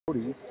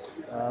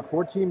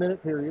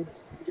14-minute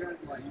periods.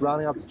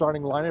 Rounding out the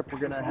starting lineup, we're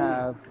going to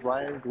have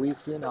Ryan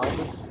Gleason,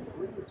 Albus,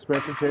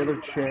 Spencer Taylor,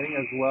 Chang,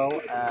 as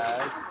well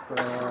as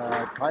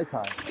Tai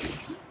Tai.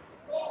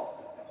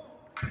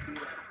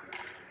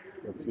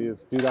 Let's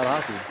do that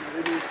hockey.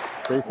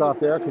 Face off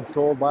there,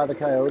 controlled by the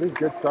Coyotes.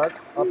 Good start,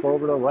 up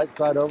over to the right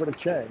side, over to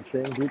Chang.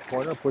 Chang deep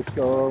corner, pushed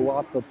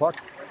off the puck.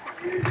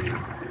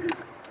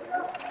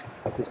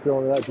 Puck is still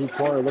into that deep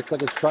corner. Looks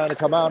like it's trying to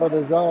come out of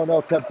the zone.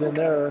 No, kept in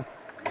there.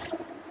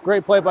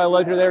 Great play by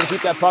Ledger there to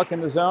keep that puck in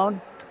the zone.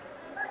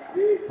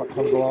 Puck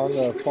comes along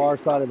the far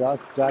side of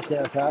us.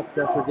 Backhand pass.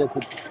 Spencer gets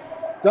it,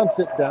 dumps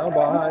it down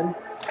behind.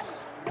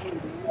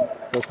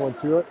 First one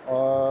to it.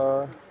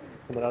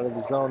 Coming out of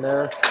the zone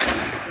there.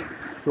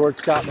 George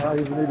Scott now,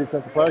 he's a new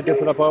defensive player.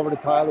 Gets it up over to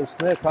Tyler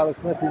Smith. Tyler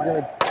Smith, he's going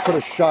to put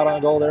a shot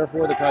on goal there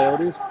for the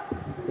Coyotes.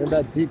 In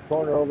that deep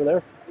corner over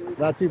there.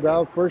 Not too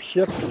bad. First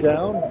shift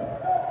down.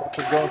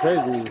 It's going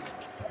crazy.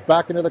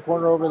 Back into the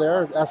corner over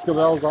there.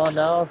 Escobar's on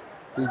now.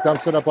 He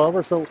dumps it up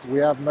over, so we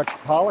have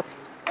McCulloch,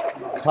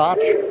 Koch,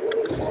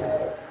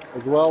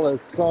 as well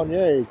as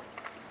Saunier.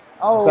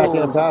 Oh,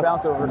 backhand pass.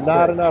 Bounce over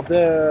Not enough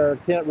there.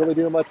 Can't really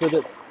do much with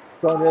it.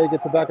 Saunier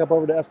gets it back up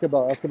over to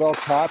Escobar. Escobar,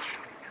 Koch,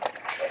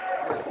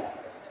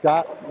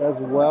 Scott, as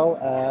well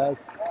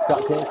as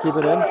Scott can't keep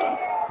it in.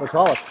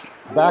 McCulloch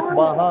back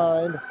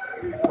behind.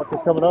 Puck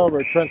is coming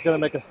over. Trent's going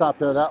to make a stop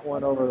to that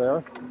one over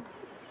there.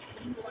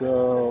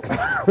 So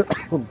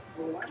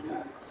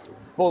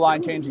full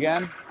line change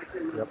again.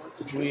 Yep.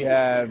 We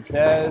have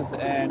Dez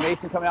and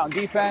Mason coming out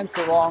in defense,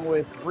 along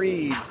with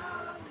Reed,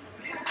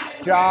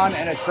 John,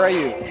 and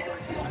Atreyu.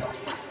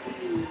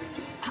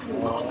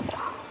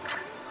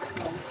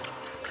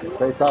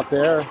 Face off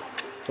there.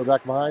 Go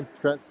back behind.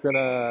 Trent's going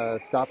to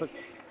stop it.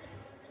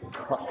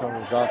 Puck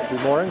comes off to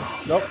Moorings.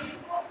 Nope.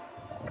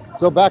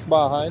 So back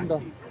behind.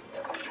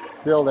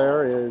 Still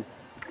there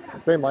is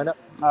same lineup.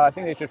 I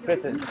think they should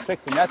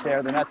fix the net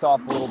there. The net's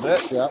off a little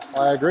bit. Yeah,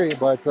 I agree,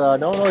 but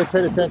no one really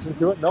paid attention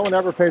to it. No one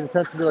ever pays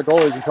attention to the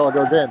goalies until it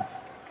goes in.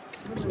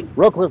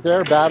 Rowcliffe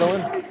there,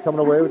 battling, coming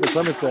away with the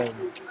clemency.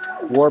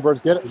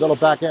 Warbirds get it, little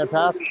backhand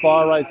pass,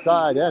 far right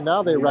side. Yeah,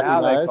 now they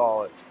recognize. Now they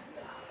call it.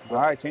 All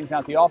right, changing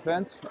out the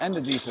offense and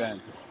the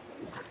defense.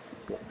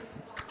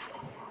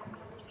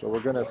 So we're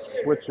going to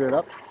switch it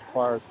up,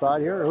 far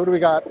side here. Who do we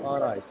got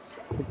on ice?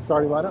 I think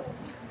starting lineup.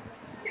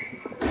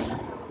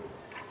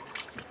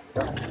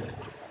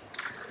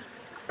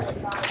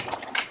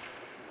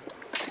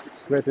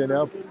 Smith in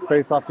now,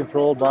 face-off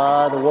controlled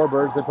by the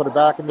Warbirds. They put it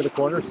back into the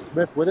corner.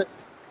 Smith with it.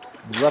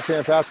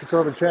 Left-hand pass gets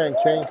over to Chang.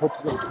 Chang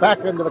puts it back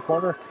into the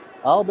corner.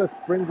 Albus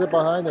brings it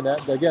behind the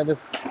net. Again,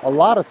 there's a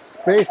lot of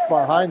space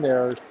behind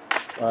there.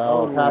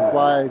 Pass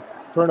by,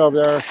 turnover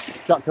there.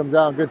 Shot comes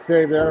down. Good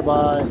save there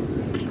by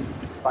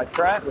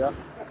Trent. Yeah,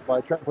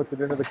 by Trent puts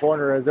it into the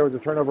corner as there was a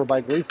turnover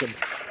by Gleason.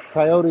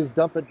 Coyotes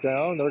dump it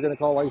down. They're going to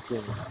call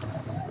icing.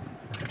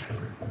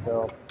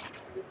 So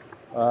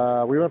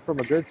we went from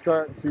a good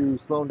start to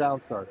slowing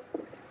down start.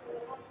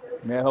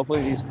 Yeah,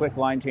 hopefully these quick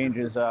line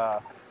changes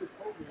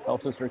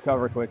helps us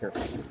recover quicker.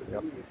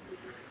 Yep.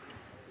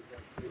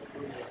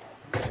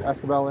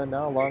 Escobar in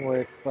now, along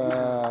with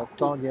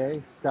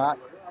Saunier, Scott,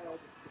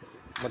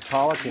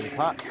 McCulloch, and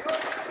Koch.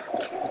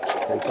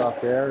 Face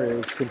off there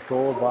is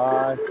controlled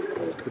by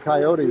the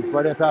Coyotes.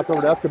 Right-hand pass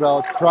over to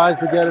Escobar. Tries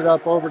to get it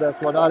up over to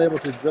Escobar. Not able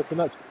to just a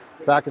much.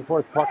 Back and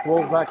forth. Puck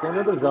rolls back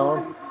into the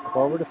zone.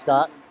 Over to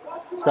Scott.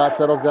 Scott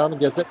settles down and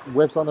gets it.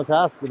 Whips on the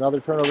pass. Another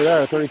turnover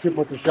there. 32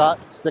 puts a shot.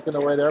 Stick in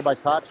the way there by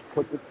Koch.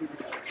 Puts it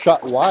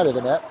shot wide of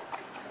the net.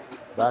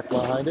 Back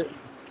behind it.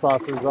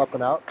 Saucers up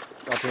and out.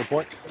 Up to the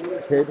point.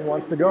 Caden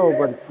wants to go,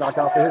 but it's knocked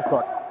out for his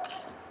puck.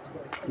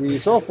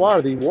 So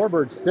far, the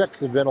Warbird sticks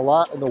have been a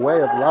lot in the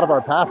way of a lot of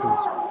our passes.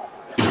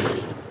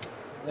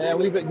 Yeah,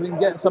 we've been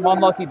getting some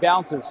unlucky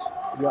bounces.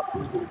 Yep.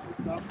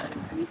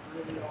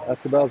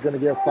 Escobar's going to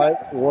give fight.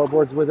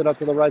 Warbirds with it up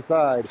to the right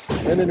side.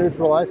 Into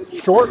neutral ice.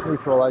 Short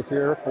neutral ice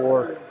here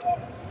for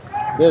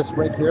this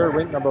rink here,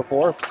 rink number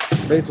 4.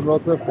 Mason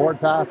Rowcliffe, board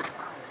pass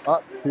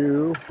up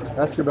to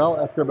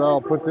Escobar.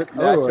 Escobar puts it.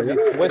 That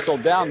should be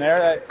whistled down there.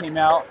 That came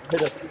out,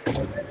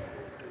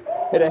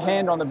 hit a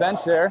hand on the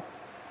bench there.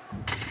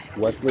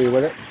 Wesley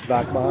with it.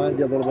 Back behind,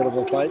 get a little bit of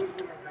a fight.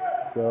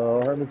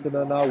 So Hermanson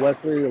and now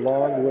Wesley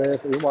along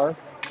with Umar.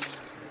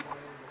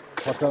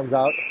 Puck comes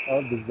out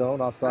of the zone.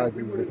 Offsides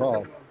is the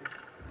call.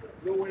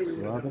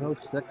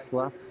 11:06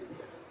 left.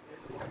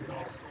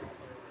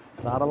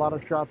 Not a lot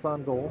of shots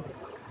on goal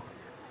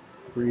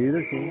for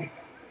either team.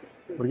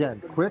 But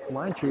again, quick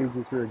line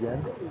changes here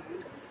again.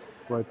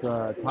 But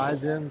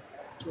ties in.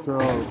 So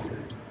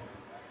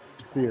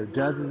let's see here.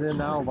 Dez is in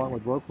now along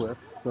with Rowcliffe.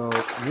 So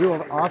new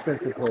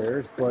offensive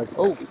players, but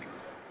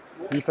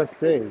defense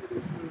stays.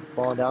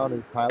 Falling down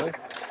is Tyler.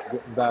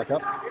 Getting back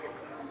up.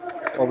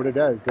 Over to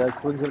Dez. Dez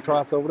swings it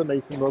across over to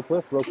Mason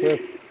Rowcliffe.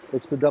 Rowcliffe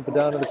looks to dump it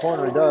down to the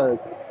corner. He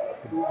does.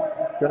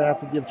 Gonna have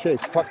to give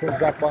chase. Puck comes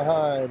back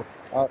behind.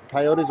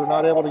 Coyotes are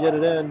not able to get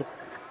it in.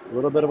 A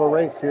little bit of a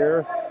race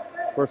here.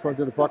 First one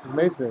through the puck is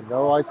Mason.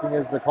 No icing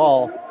is the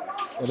call.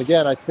 And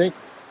again, I think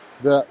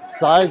the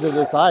size of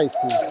this ice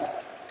is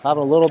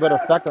having a little bit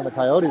of effect on the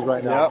Coyotes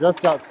right now. Yep.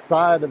 Just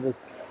outside of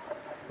this,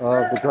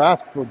 the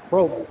grass for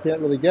ropes, can't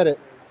really get it.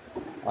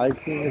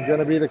 Icing is going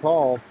to be the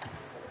call.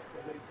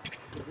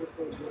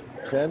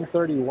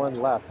 10:31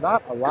 left.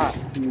 Not a lot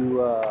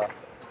to.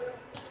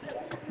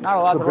 Not a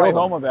lot to write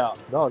home about.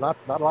 No, not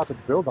a lot to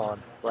build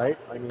on, right?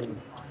 I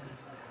mean,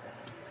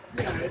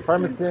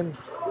 Hermanson,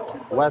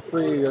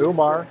 Wesley,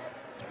 Umar.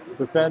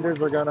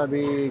 Defenders are going to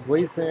be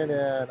Gleason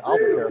and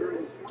Albus here.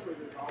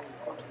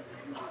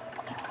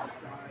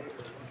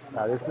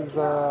 Now, this is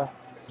a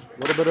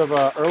little bit of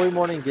an early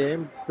morning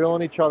game,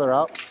 filling each other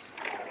out.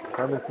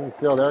 Hermanson's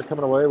still there,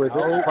 coming away with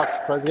it.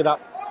 Puck tries to get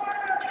out.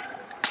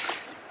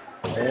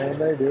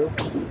 And they do.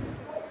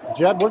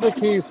 Jed, what are the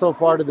keys so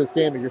far to this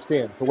game that you're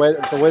seeing? The way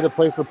the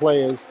place to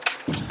play is?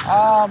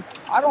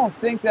 I don't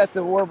think that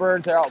the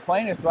Warbirds are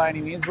outplaying us by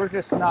any means. We're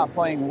just not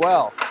playing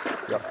well.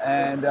 Yep.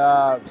 And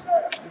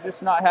we're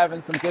just not having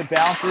some good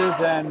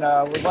bounces, and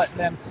we're letting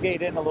them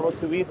skate in a little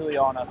too easily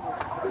on us.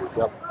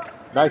 Yep.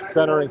 Nice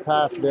centering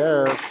pass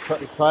there.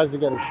 Tries to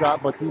get a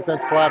shot, but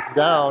defense collapsed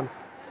down.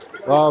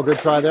 Oh, good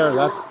try there.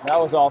 That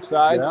was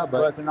offsides, yeah,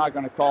 but they're not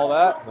going to call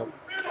that. Nope.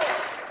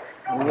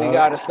 We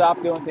got to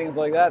stop doing things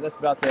like that. That's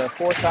about the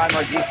fourth time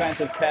our defense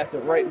has passed it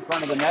right in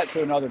front of the net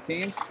to another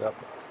team. Yep.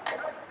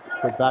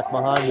 Put back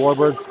behind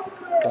Warbirds.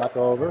 Back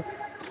over.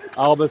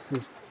 Albus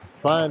is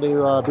trying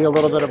to be a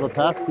little bit of a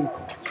pest. He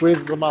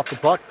squeezes him off the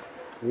puck.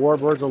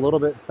 Warbirds a little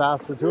bit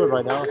faster to it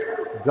right now.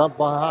 Dump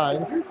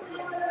behind.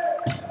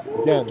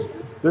 Again,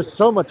 there's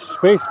so much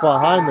space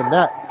behind the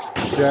net,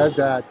 Jed,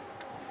 that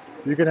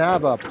you can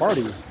have a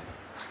party.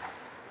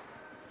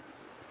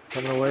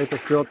 Coming away to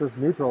still at this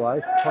neutral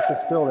ice. Puck is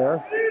still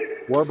there.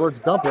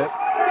 Warbirds dump it.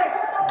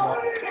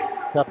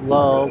 Kept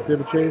low. Give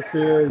a chase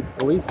is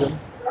Gleason.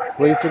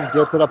 Gleason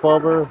gets it up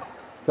over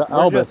to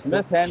Albus. Just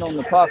mishandling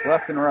the puck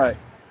left and right.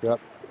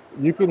 Yep.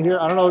 You can hear,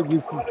 I don't know if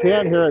you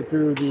can hear it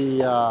through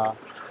the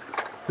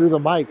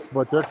mics,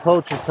 but their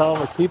coach is telling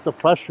them to keep the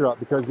pressure up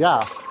because,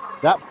 yeah,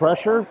 that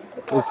pressure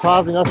is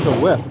causing us to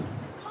whiff.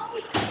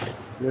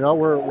 You know,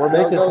 we're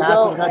making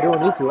passes, not doing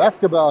need to.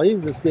 Escobar,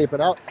 he's escaping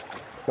out.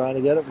 Trying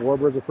to get it.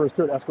 Warbirds are first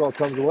to it. Escobar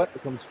comes away.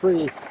 It comes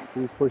free.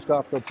 He's pushed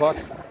off the puck.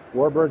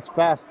 Warbirds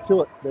fast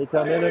to it. They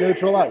come in and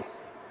neutral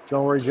ice.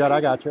 Don't worry, Jed.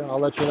 I got you. I'll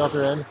let you know if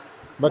you're in.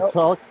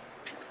 McCulloch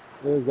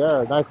is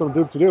there. Nice little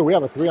dupe to do. We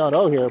have a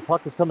 3-on-0 here.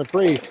 Puck is coming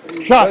free.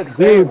 Shot.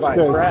 Dude,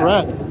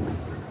 Trent.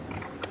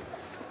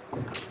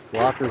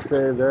 Blocker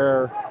save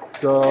there.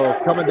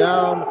 So coming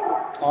down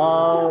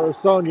are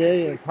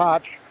Saunier and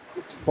Koch.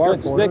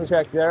 Good stick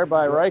check there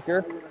by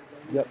Riker.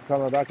 Yep,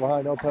 coming back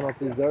behind, no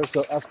penalties there.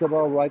 So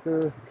Escobar,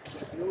 Riker,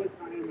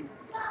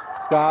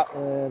 Scott,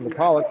 and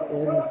McCulloch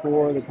in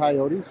for the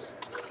Coyotes.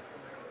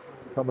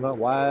 Coming up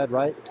wide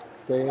right.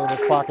 Stay in his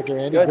pocket there,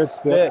 Andy. Good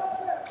stick.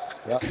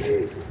 Yep.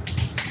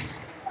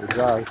 Good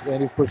job.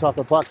 Andy's pushed off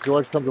the puck.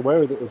 George comes away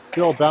with it. It's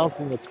still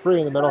bouncing. It's free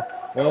in the middle.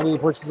 Andy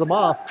pushes him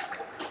off.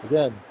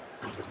 Again.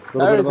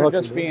 Coyotes are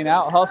just being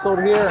out-hustled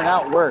here and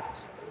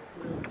out-worked.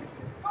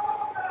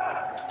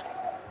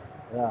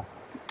 Yeah.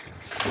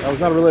 That was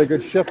not really a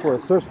good shift for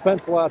us. Sir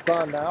Spencelot's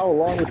on now,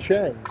 along with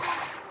Chang.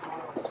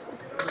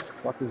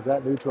 Puck is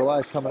that neutral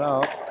ice coming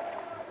out.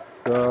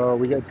 So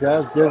we get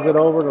Dez, gives it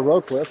over to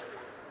Rowcliffe.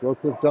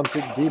 Rowcliffe dumps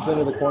it deep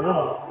into the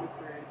corner.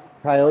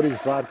 Coyotes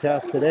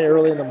broadcast today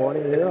early in the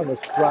morning here on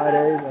this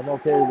Friday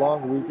MLK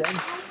long weekend.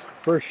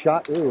 First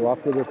shot,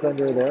 off the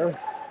defender there.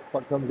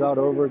 Puck comes out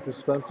over to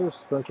Spencer.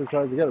 Spencer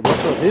tries to get it.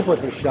 Rowcliffe, he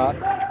puts a shot,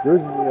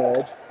 loses the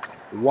edge.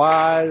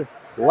 Wide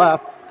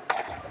left.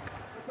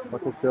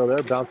 Puck is still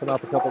there, bouncing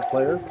off a couple of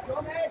players.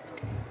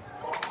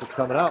 It's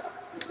coming out.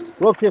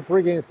 Rowcliffe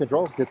regains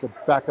control, gets it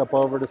back up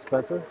over to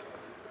Spencer.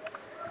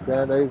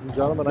 Again, ladies and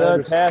gentlemen,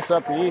 good pass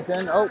up to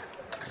Ethan. Oh,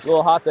 a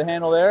little hot to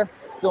handle there.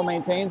 Still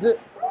maintains it.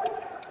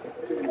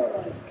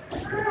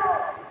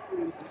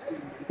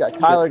 Got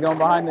Tyler going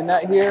behind the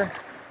net here,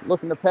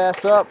 looking to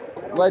pass up.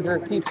 Ledger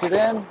keeps it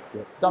in,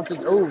 dumps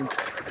it. Oh,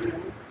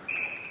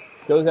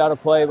 goes out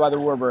of play by the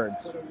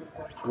Warbirds.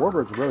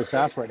 Warbirds are really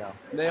fast right now.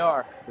 They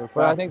are.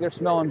 But I think they're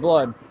smelling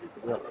blood.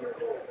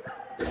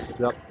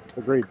 Yep.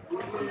 Agreed.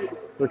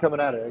 They're coming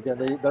at it.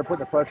 Again, they're putting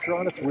the pressure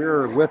on us.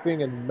 We're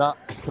whiffing and not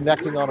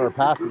connecting on our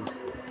passes.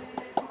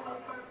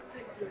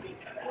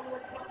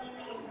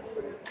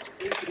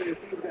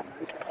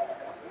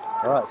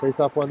 All right,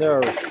 face-off one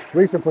there.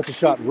 Gleason puts a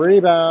shot.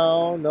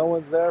 Rebound. No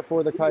one's there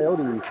for the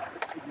Coyotes.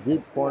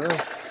 Deep corner.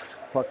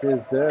 Puck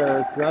is there.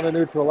 It's not a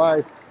neutral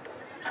ice.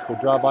 Good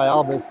job by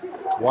Albus.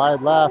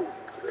 Wide left.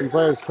 Two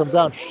players come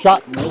down,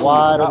 shot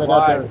wide on the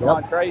net there. Come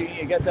on, Trey, you need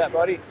to get that,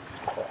 buddy.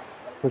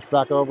 Push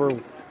back over,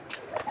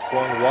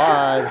 swung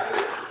wide.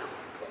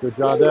 Good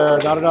job there,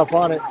 not enough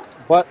on it.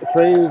 But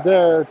Trey's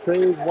there.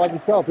 Trey's wide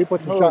himself. He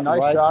puts a shot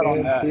nice right shot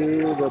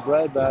into the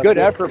bread basket. Good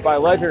effort by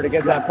Ledger to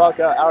get that puck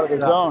out of the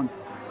zone.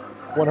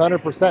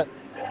 100%.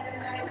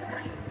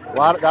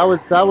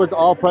 That was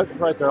all pressure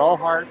right there, all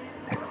hard.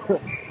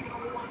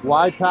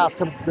 Wide pass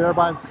comes there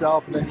by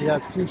himself, and then he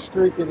has two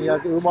streak, and he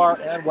has Umar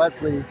and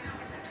Wesley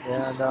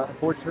And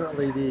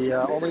unfortunately,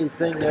 the only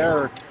thing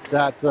there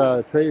that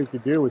Trey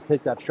could do was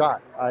take that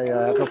shot. I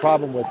have no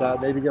problem with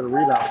that. Maybe get a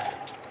rebound,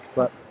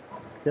 but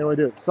can't really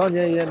do it.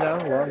 Saunier in now,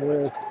 along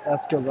with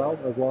Esquivel,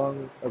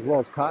 as well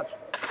as Koch.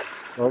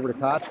 Over to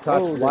Koch.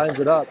 Koch lines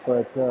it up,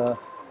 but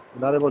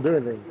not able to do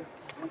anything.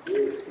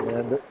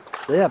 And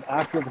they have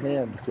active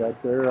hands, Jed.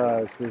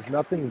 There's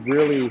nothing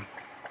really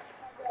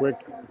quick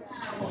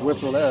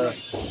whistle there.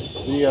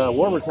 The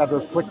Warbirds have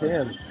those quick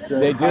hands.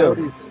 They do.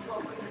 Coyotes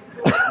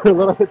a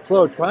little bit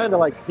slow, trying to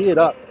like tee it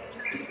up,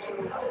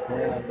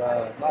 and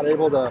not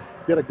able to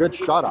get a good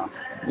shot off.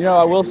 You know,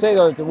 I will say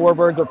though, that the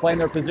Warbirds are playing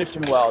their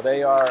position well.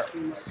 They are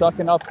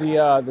sucking up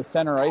the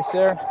center ice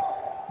there,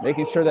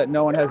 making sure that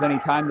no one has any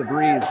time to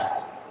breathe.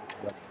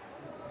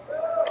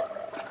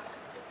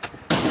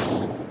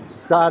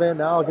 Scott in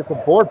now, gets a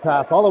board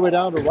pass all the way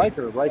down to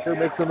Riker. Riker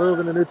makes a move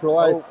into neutral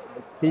ice.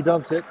 He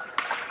dumps it.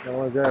 No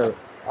one's there.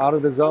 Out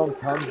of the zone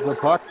comes the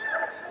puck.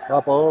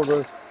 Up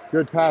over.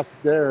 Good pass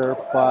there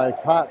by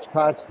Koch.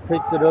 Koch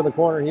takes it to the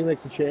corner. He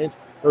makes a change.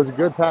 There was a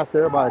good pass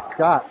there by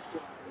Scott.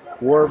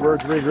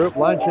 Warbirds regroup.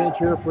 Line change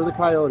here for the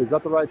Coyotes.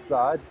 Up the right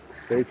side.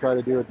 They try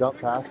to do a dump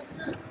pass.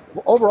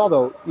 Well, overall,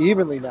 though,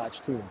 evenly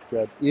matched team,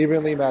 Fred.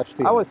 Evenly matched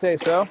team. I would say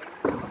so.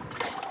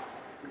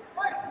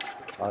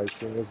 I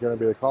assume there's going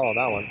to be a call on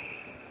that one.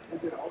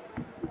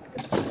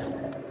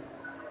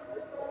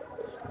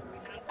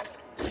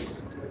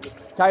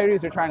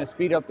 Coyotes are trying to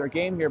speed up their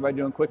game here by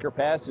doing quicker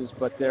passes,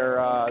 but they're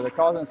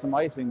causing some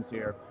icings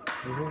here.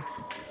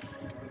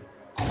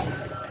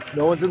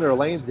 No one's in their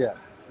lanes yet.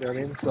 You know what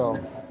I mean? So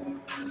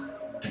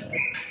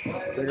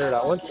figure it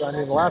out.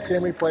 The last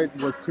game we played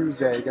was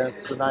Tuesday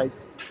against the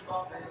Knights.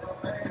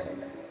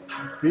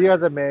 Be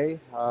as it may,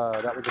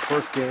 that was the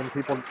first game.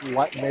 People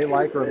may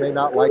like or may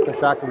not like the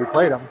fact that we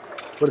played them,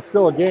 but it's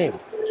still a game,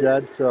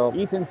 Jed. So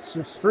Ethan's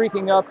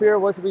streaking up here.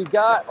 What's we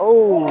got?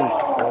 Oh,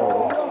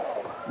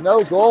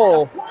 no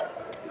goal.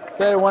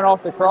 Said it went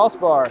off the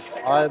crossbar.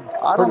 I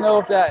don't know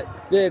if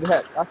that did.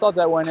 I thought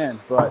that went in,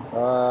 but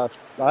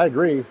I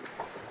agree.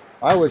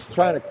 I was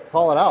trying to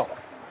call it out.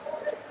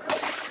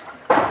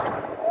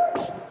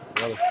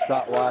 Another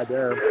shot wide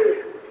there.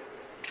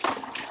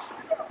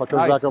 Puck goes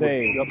Nice back over.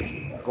 save.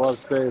 Yep. Glove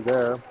save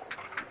there.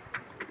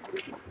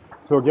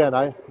 So again,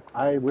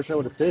 I wish I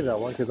would have saved that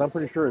one because I'm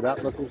pretty sure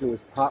that looked like it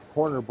was top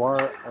corner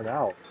bar and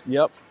out.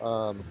 Yep.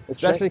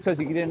 Especially because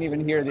you didn't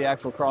even hear the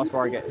actual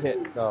crossbar get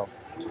hit. No.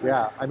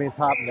 Yeah, I mean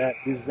top net.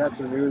 These nets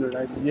are new. They're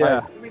nice and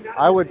Yeah.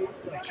 tight.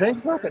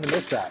 Shank's not going to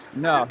miss that.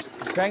 No.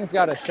 Chang's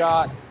got a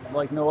shot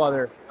like no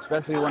other,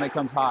 especially when it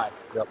comes high.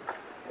 Yep.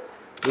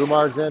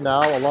 Umar's in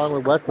now along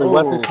with Wesley.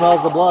 Wesley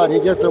smells the blood. He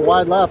gets it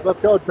wide left. Let's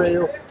go,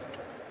 Treyu.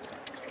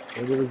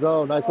 Into the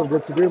zone. Nice little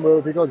good to-do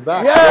move. He goes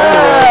back.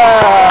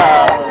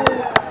 Yeah!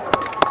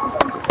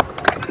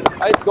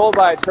 Nice goal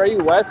by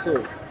Treyu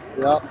Wesley.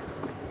 Yep.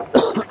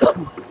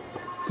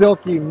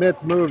 Silky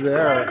mitts move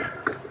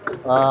there.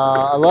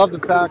 I love the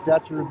fact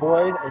that you're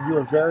Boyd and you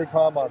were very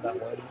calm on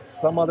that one.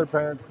 Some other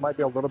parents might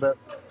be a little bit.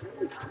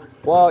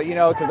 Well, you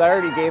know, because I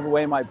already gave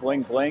away my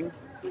bling bling,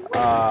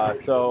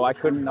 so I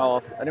didn't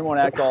want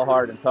to act all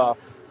hard and tough.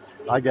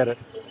 I get it.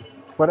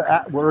 But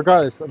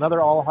regardless, another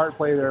all-heart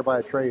play there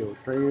by Treyu.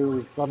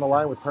 Treyu's on the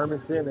line with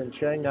Hermanson and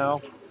Chang now,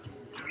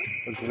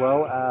 as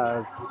well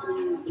as...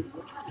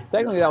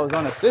 Technically, that was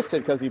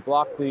unassisted because he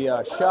blocked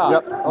the shot.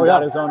 Yep. And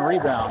got his own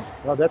rebound.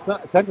 No, that's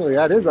not. Technically,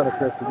 that is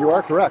unassisted. You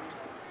are correct.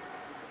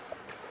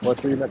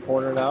 Wesley in that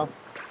corner now.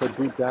 Put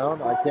deep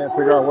down. I can't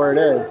figure out where it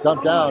is.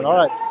 Dump down. All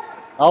right.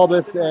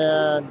 Albus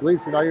and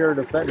Gleason are your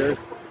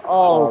defenders.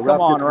 Oh,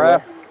 come on,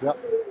 ref. Yep.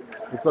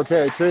 It's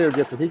okay. Treyu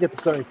gets it. He gets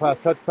a centering pass.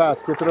 Touch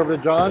pass. Gets it over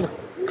to John.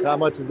 Not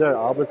much is there.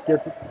 Albus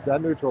gets it.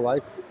 That neutral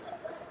ice.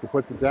 He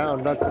puts it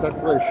down. That's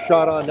technically a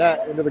shot on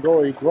net into the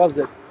goal. He gloves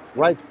it.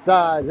 Right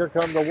side. Here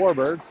come the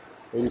Warbirds.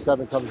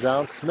 87 comes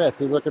down. Smith,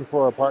 he's looking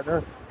for a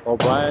partner.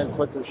 O'Brien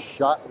puts a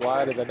shot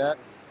wide of the net.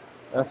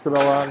 Esquivel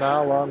on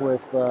now, along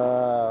with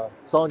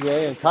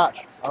Saunier and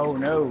Koch. Oh,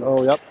 no.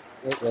 Oh, yep.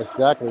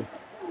 Exactly.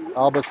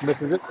 Albus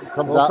misses it.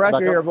 Comes out. Pressure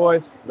back here,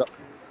 boys. Yep.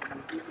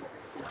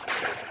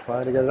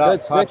 Trying to get it out.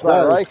 Good stick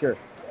by Riker.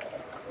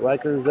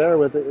 Riker's there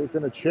with it. It's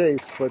in a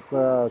chase, but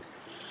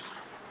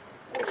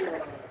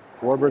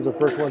Warbirds are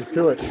first ones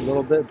to it. A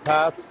little bit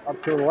pass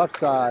up to the left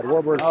side.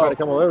 Warbirds try to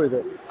come away with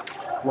it.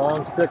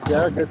 Long stick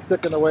there. Good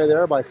stick in the way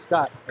there by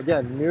Scott.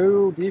 Again,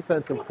 new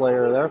defensive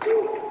player there.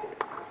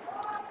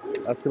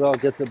 Esquivel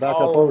gets it back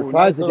up over.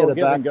 Tries to get it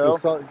back.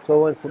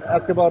 So went from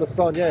Esquivel to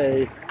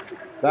Saunier.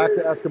 Back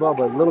to Esquivel,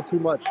 but a little too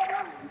much.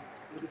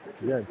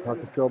 Again, puck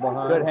is still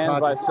behind. Good hands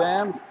by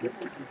Sam. Yep.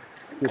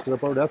 Gets it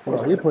up over to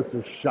Esquivel. He puts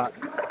his shot.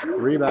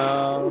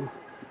 Rebound.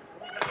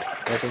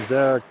 Nothing's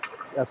there.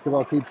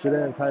 Esquivel keeps it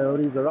in.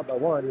 Coyotes are up by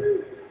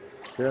 1.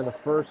 They're in the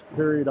first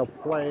period of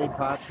play.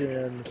 Koch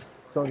and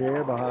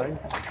Saunier behind.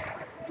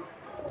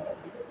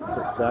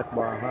 Back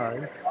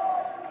behind.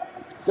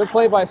 Good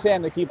play by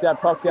Sam to keep that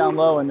puck down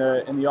low in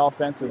the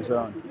offensive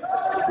zone.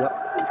 Yep.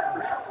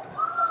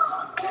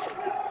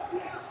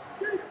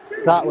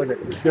 Scott with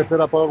it. Gets it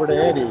up over to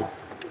Andy.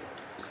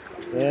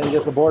 And he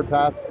gets a board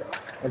pass.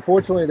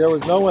 Unfortunately, there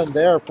was no one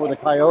there for the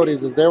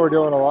Coyotes as they were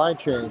doing a line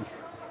change.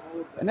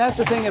 And that's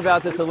the thing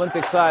about this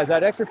Olympic size.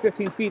 That extra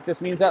 15 feet,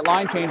 this means that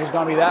line change is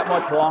going to be that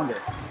much longer.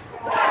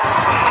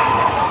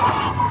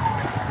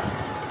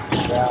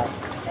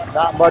 Yeah,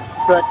 not much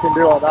Trent can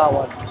do on that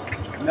one.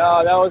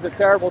 No, that was a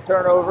terrible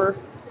turnover.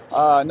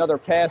 Another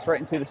pass right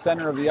into the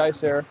center of the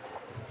ice there.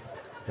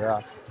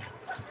 Yeah.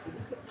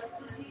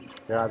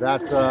 Yeah,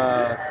 that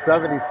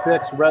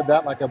 76 read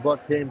that like a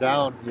book, came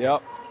down.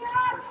 Yep.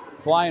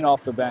 Flying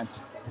off the bench.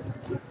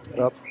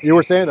 Yep. You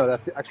were saying, though,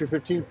 that extra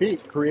 15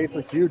 feet creates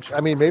a huge...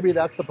 I mean, maybe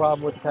that's the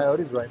problem with the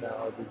Coyotes right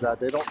now, is that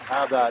they don't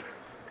have that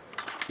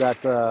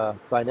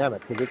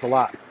dynamic, because it's a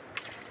lot.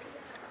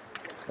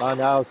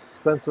 Now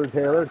Spencer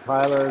Taylor,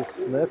 Tyler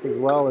Smith, as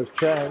well as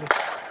Chang.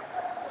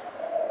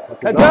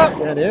 Heads up!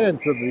 And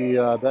into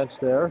the bench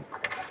there.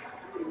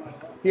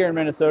 Here in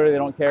Minnesota, they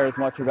don't care as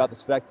much about the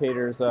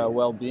spectators'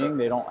 well-being.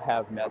 They don't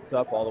have nets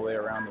up all the way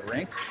around the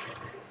rink.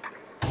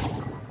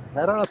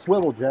 Head on a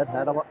swivel, Jed.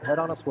 Head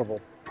on a swivel.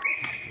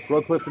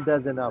 Rowcliffe and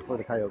Des in now for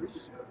the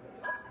Coyotes.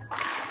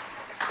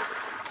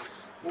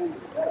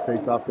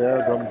 Face off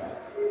there, comes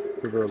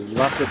to the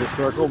left of the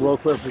circle.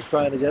 Rowcliffe is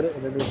trying to get it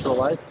in the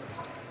neutral ice.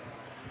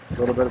 A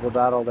little bit of a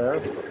battle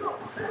there.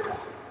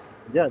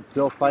 Again,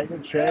 still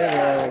fighting. Chang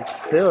and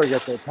Taylor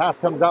gets it. Pass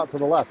comes out to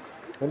the left.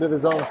 Into the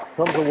zone.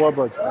 Comes the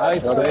Warbirds.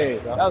 Nice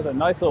save. That was a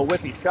nice little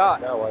whippy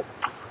shot. That was.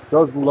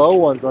 Those low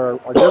ones are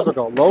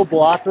difficult. Low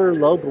blocker,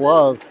 low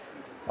glove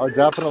are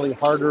definitely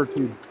harder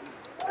to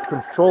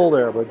control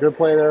there, but good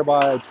play there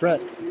by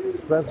Trent.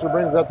 Spencer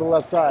brings up the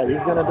left side.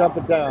 He's going to dump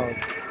it down.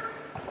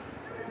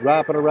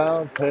 Wrap it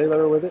around.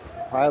 Taylor with it.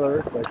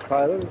 Tyler. That's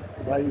Tyler.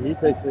 He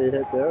takes a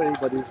hit there,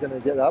 but he's going to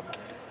get up.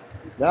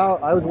 Now,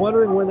 I was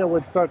wondering when that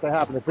would start to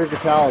happen, the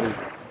physicality.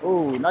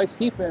 Ooh, nice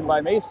keep in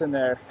by Mason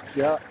there.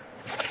 Yeah.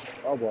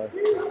 Oh, boy.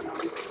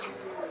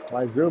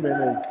 My zoom in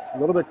is a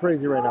little bit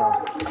crazy right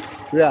now.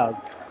 So, yeah,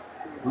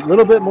 a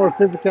little bit more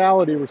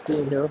physicality we're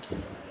seeing here.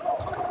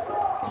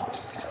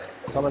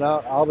 Coming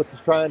out, Albus is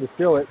trying to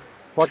steal it.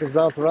 Puck is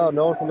bouncing around.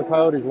 No one from the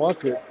Coyotes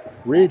wants it.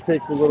 Reed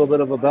takes a little bit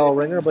of a bell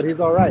ringer, but he's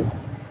all right.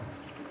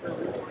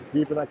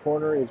 Deep in that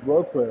corner is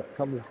Rowcliffe.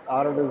 Comes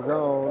out of the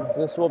zone.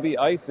 This will be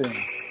icing.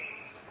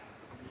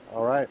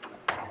 All right.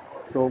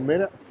 So,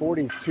 minute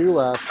 42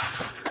 left.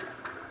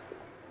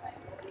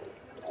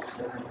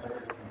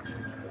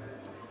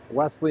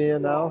 Wesley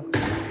in now.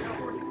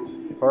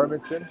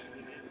 Hermanson.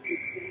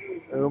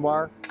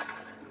 Umar.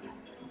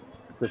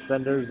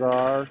 Defenders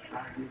are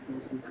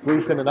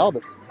Gleason and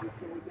Elvis.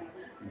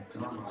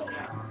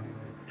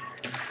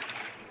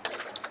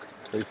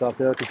 Face off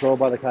there, controlled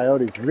by the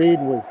Coyotes. Reed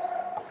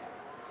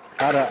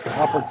had an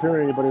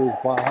opportunity, but he was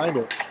behind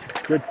it.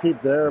 Good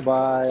keep there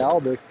by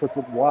Albus. Puts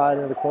it wide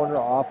in the corner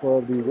off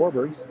of the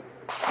Warbirds.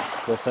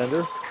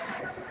 Defender.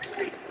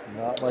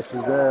 Not much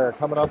is there.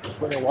 Coming up,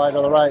 swinging wide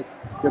on the right.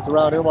 Gets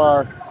around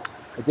Umar.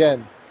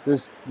 Again,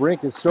 this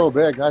rink is so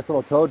big. Nice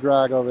little toe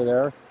drag over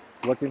there.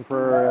 Looking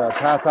for a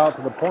pass out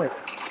to the point.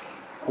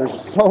 There's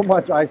so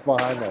much ice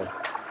behind there.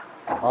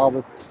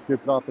 Albus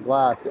gets it off the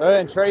glass.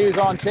 And Trey's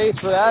on chase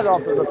for that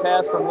off of a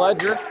pass from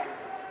Ledger.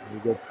 He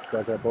gets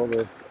back up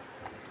over.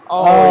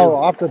 Oh,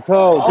 Off the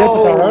toe. Gets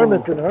it to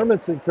Hermanson.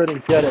 Hermanson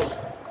couldn't get it.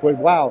 But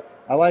wow,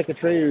 I like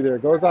Atreyu there.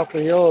 Goes off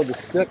the heel of the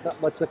stick.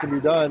 Not much that can be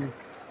done.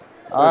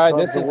 All right,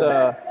 this is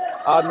a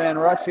odd man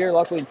rush here.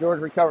 Luckily, George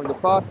recovered the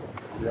puck.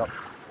 Yep.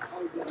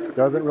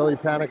 Doesn't really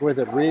panic with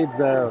it. Reed's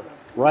there.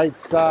 Right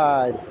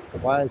side.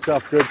 By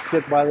himself. Good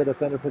stick by the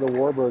defender for the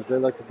Warbirds. They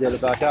look to get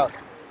it back out.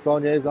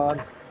 Saulnier's on.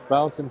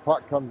 Bouncing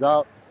puck comes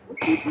out.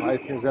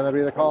 Icing is going to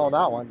be the call on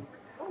that one.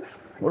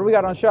 What do we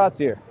got on shots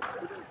here?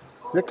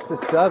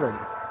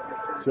 6-7.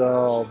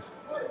 So,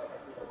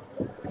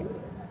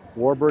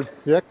 Warbirds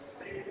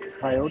 6,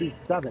 Coyotes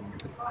 7.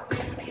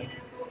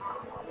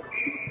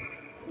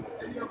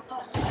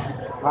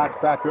 Cox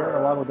back in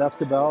along with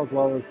Escabel as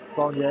well as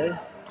Saulnier.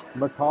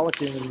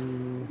 McCulloch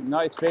in.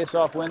 Nice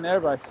face-off win there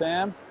by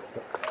Sam.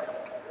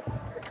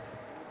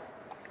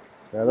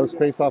 Yeah, those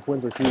face-off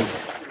wins are huge.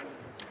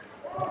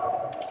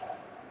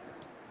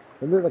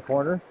 Into the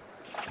corner.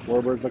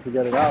 Warbirds look to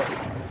get it out.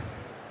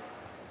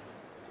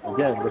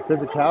 Again, the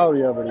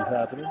physicality of it is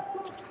happening.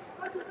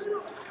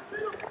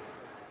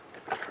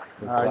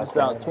 All right, just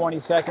about 20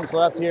 seconds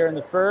left here in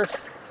the first.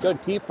 Good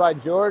keep by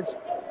George.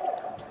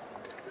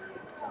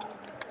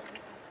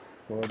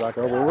 Going back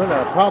over. We're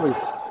going to probably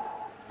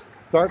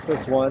start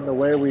this one the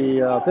way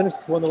we finish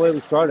this one the way we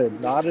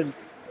started. Knotted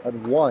at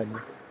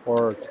 1,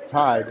 or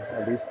tied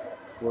at least.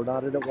 We're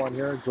knotted at 1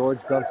 here.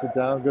 George dumps it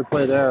down. Good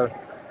play there.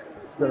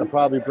 It's going to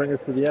probably bring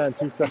us to the end.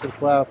 2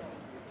 seconds left.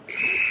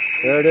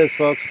 There it is,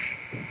 folks.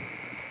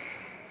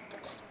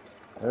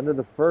 End of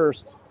the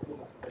first.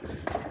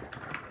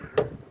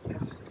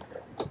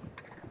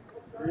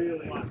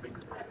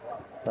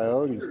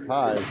 Coyotes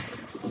tied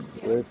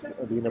with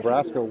the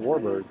Nebraska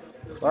Warbirds.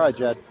 All right,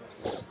 Jed.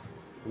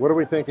 What are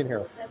we thinking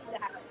here?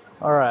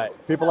 All right.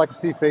 People like to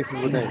see faces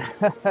with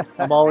names.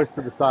 I'm always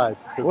to the side.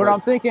 What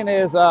I'm thinking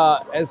is,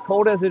 as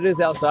cold as it is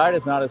outside,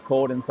 it's not as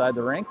cold inside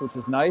the rink, which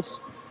is nice.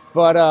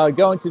 But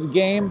going to the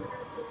game,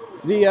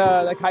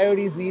 the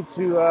Coyotes need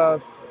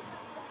to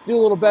do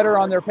a little better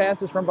on their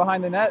passes from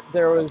behind the net.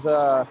 There was,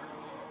 I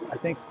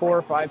think, 4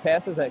 or 5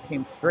 passes that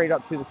came straight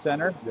up to the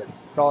center,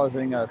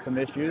 causing some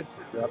issues.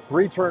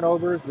 3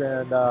 turnovers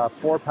and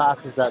 4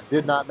 passes that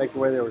did not make the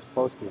way they were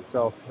supposed to.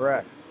 So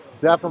correct.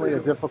 Definitely a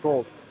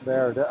difficult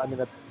there. I mean,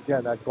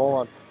 again, that goal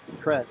on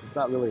Trent, it's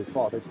not really his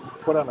fault. They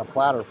put on a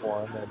platter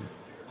for him, and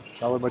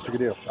not really much you can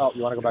do. Oh,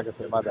 you want to go back this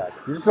way? My bad.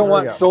 You just don't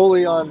want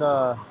solely on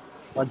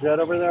Jed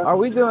over there? Are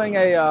we doing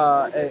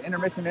an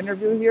intermission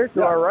interview here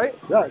to our right?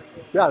 Yeah,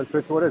 that's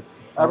basically what it is.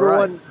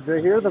 Everyone,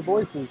 they hear the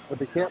voices, but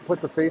they can't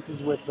put the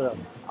faces with them.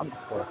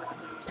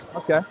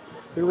 Okay.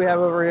 Who do we have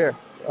over here?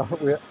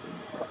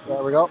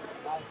 There we go.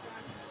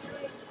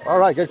 All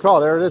right, good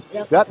call. There it is.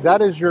 Yep.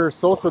 That is your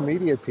social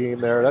media team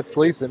there. That's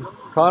Gleason,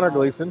 Connor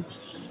Gleason.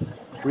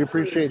 We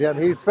appreciate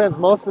him. He spends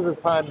most of his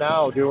time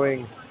now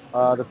doing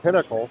the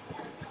Pinnacle.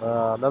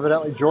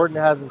 Evidently, Jordan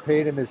hasn't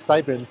paid him his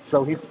stipends,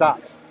 so he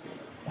stopped.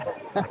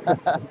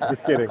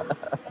 Just kidding.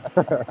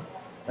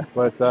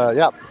 But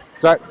yeah,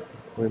 sorry.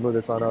 Let me move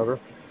this on over.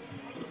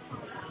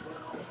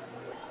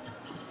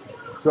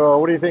 So,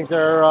 what do you think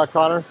there,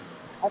 Connor?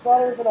 I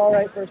thought it was an all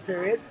right first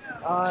period.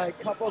 A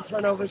couple of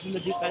turnovers in the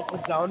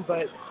defensive zone,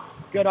 but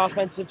good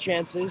offensive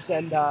chances,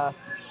 and I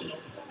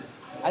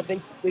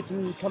think we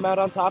can come out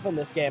on top in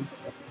this game.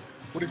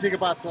 What do you think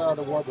about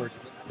the Warbirds?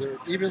 They're an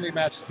evenly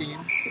matched team.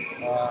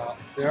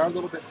 They are a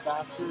little bit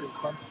faster in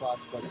some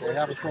spots, but they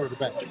have a shorter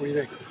bench. What do you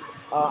think?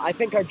 I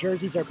think our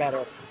jerseys are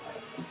better.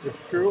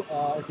 It's true.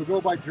 If we go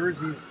by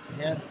jerseys,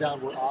 hands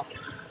down, we're awesome.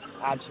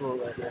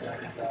 Absolutely.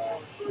 And,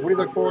 what do you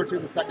look forward to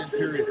in the second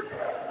period?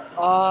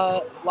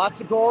 Lots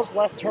of goals,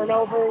 less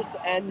turnovers,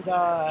 and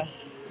yeah,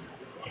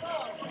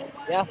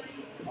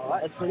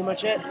 that's pretty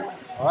much it.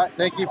 All right,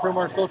 thank you from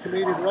our social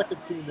media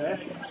directive team there.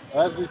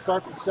 As we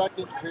start the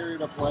second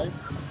period of play,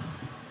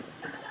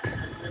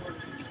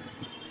 let's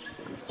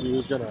see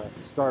who's going to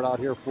start out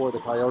here for the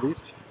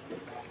Coyotes.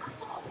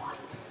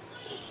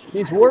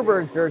 These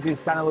Warbirds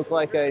jerseys kind of look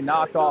like a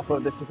knockoff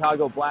of the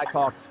Chicago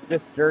Blackhawks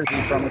 5th jersey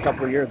from a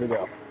couple of years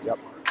ago. Yep.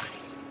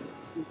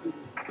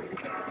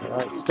 All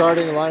right,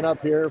 starting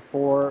lineup here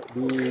for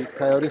the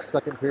Coyotes.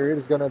 Second period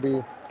is going to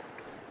be,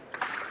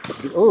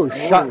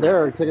 shot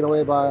there, taken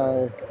away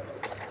by,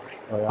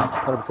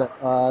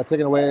 100%.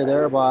 Taken away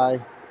there by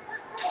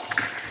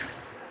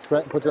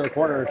Trent, puts it in the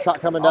corner. Shot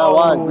coming down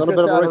wide. A little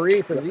bit of a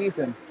reach of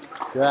Ethan.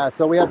 Yeah,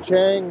 so we have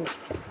Chang,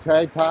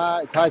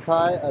 Tai,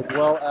 as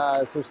well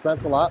as Sir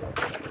Spence a lot.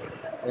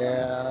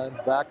 And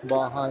back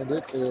behind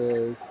it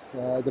is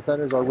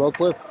defenders are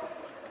Rowcliffe.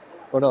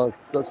 Oh no,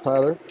 that's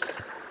Tyler.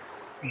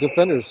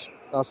 Defenders,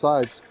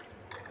 offsides.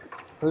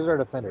 Who's our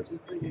defenders?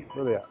 Where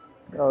are they at?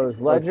 Oh, it's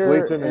Ledger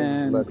Gleason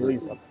and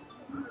Gleason.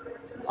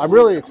 I'm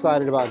really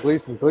excited about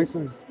Gleason.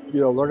 Gleason's,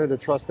 learning to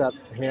trust that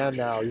hand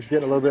now. He's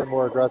getting a little bit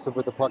more aggressive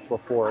with the puck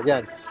before.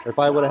 Again, if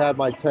I would have had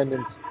my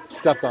tendons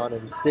stepped on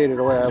and skated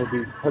away, I would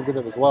be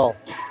hesitant as well.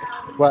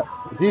 But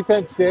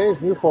defense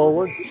stays, new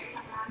forwards,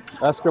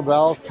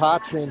 Escobar,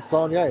 Koch, and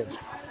Saunier.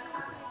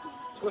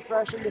 It's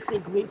refreshing to see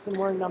Gleason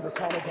wearing number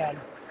 10 again.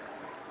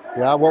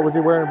 Yeah, what was he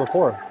wearing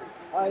before?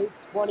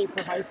 He's 20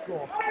 for high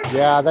school.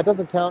 Yeah, that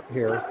doesn't count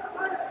here.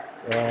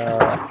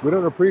 We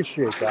don't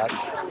appreciate that.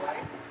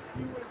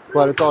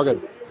 But it's all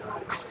good.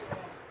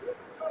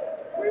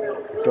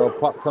 So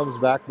puck comes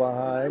back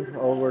behind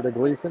over to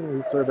Gleason.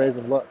 He surveys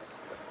and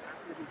looks.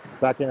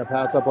 Backing a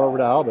pass up over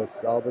to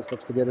Albus. Albus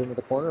looks to get into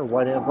the corner.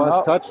 Right hand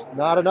punch, touch,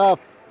 not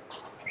enough.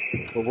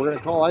 But we're going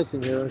to call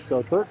icing here.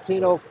 So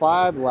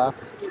 13:05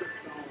 left.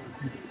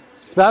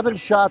 7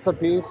 shots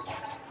apiece.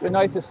 It's been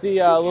nice to see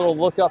a little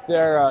look up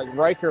there.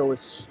 Riker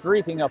was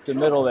streaking up the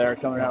middle there,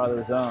 coming out of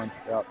the zone.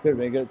 Could have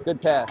been a good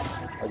pass.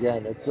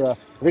 Again, it's I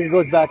think it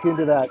goes back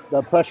into that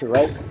pressure,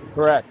 right?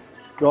 Correct.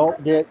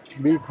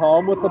 Be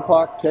calm with the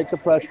puck, take the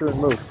pressure and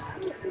move.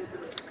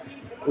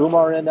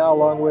 Umar in now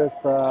along with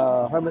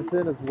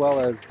Hermanson as well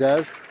as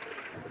Dez.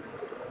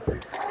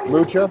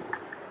 Lucha.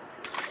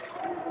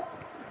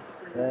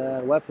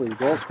 And Wesley,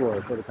 goal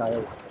scorer for the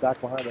Coyotes. Back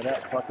behind the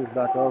net, puck is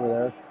back over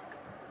there.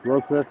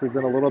 Rowcliffe is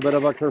in a little bit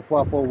of a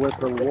kerfluffle with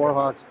the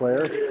Warhawks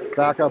player.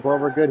 Back up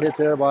over, good hit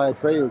there by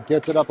Atreyu.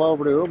 Gets it up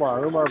over to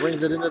Umar. Umar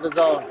brings it into the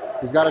zone.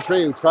 He's got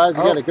Atreyu, tries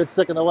to get it. Good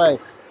stick in the way.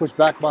 Pushed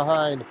back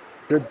behind.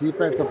 Good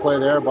defensive play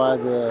there by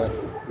the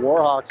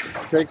Warhawks.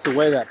 Takes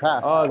away that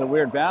pass. Oh, the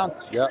weird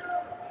bounce. Yep.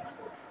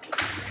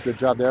 Good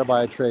job there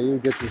by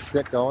Atreyu. Gets his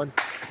stick going.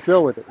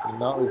 Still with it.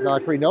 No, he's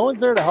not free. No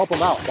one's there to help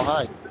him out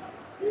behind.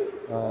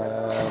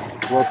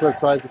 Rowcliffe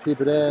tries to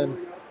keep it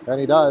in. And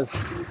he does.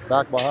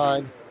 Back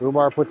behind.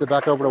 Umar puts it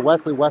back over to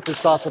Wesley. Wesley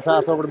stops the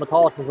pass over to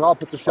McCulloch. McCulloch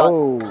puts a shot.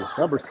 Oh.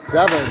 Number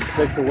 7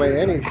 takes away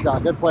any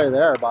shot. Good play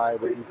there by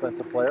the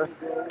defensive player.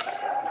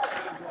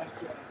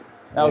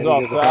 That was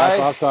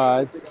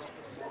offsides.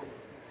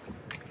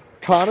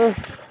 Connor,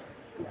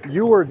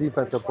 you were a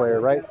defensive player,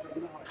 right?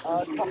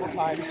 A couple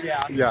times,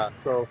 yeah. Yeah,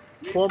 so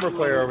former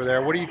player over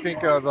there. What do you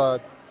think of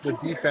the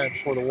defense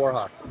for the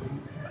Warhawks?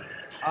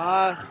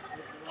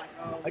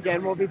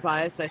 Again, we'll be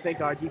biased. I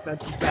think our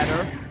defense is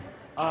better.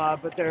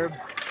 but they're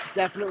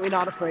definitely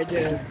not afraid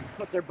to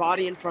put their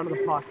body in front of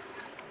the puck.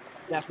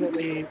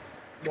 Definitely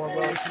more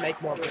willing to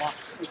make more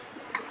blocks.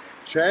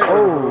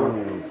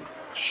 Oh,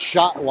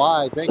 shot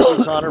wide. Thank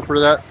you, Connor, for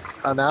that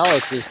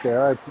analysis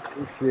there. I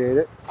appreciate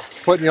it.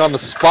 Putting you on the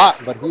spot,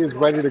 but he is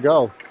ready to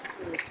go.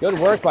 Good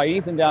work by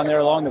Ethan down there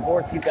along the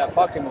boards. Keep that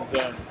puck in the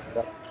zone.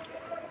 Yep.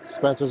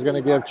 Spencer's going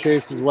to give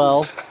chase as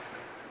well.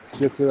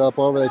 Gets it up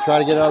over. They try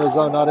to get it out of the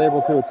zone. Not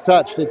able to. It's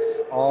touched. It's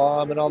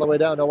and all the way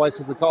down. No ice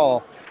is the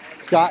call.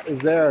 Scott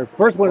is there.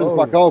 First win of the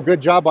puck. Oh, good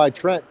job by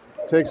Trent.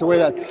 Takes away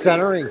that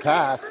centering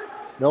pass.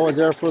 No one's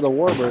there for the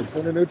Warbirds.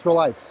 Into neutral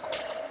ice.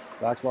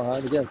 Back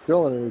behind again.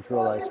 Still in a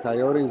neutral ice.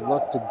 Coyotes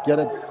look to get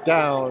it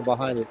down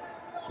behind it.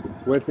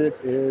 With it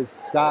is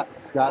Scott.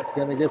 Scott's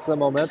going to get some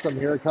momentum.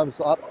 Here it comes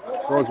up.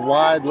 Goes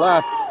wide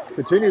left.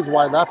 Continues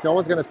wide left. No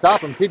one's going to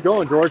stop him. Keep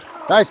going, George.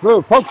 Nice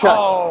move. Poke shot.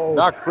 Oh.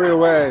 Knocked free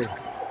away.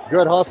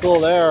 Good hustle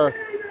there.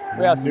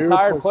 We have some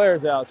tired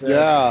players out there.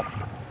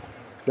 Yeah.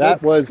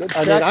 That was,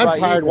 I mean, I'm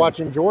tired Ethan.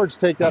 watching George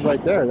take that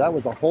right there. That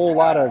was a whole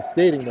lot of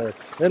skating there.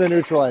 In a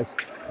neutral ice.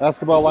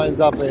 Escobar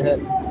lines up. They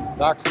hit.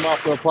 Knocks him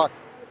off the puck.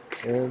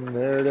 And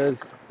there it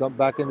is. Dumped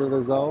back into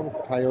the zone.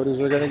 Coyotes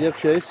are going to give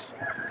chase.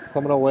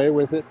 Coming away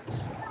with it.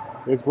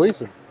 It's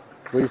Gleason.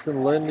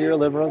 Gleason, near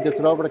living room, gets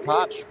it over to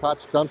Koch.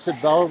 Koch dumps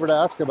it over to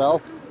Escobar.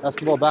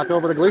 Escobar back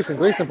over to Gleason.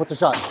 Gleason puts a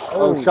shot.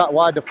 Oh, shot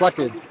wide,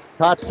 deflected.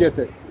 Koch gets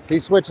it. He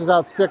switches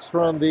out sticks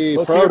from the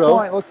Look proto. To your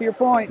point. Look to your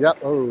point. Yep.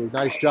 Oh,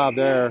 nice job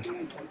there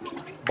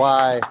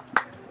by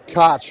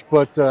Koch.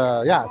 But,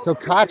 yeah, so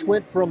Koch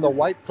went from the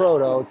white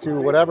proto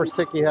to whatever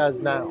stick he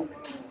has now.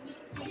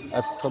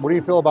 What do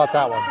you feel about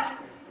that one?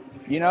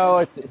 You know,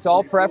 it's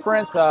all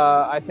preference.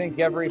 I think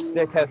every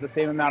stick has the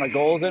same amount of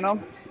goals in them,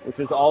 which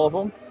is all of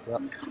them.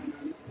 Yep.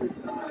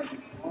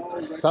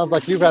 Sounds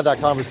like you've had that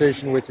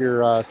conversation with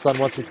your son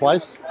once or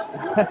twice.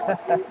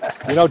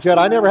 You know, Jed,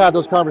 I never had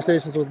those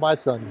conversations with my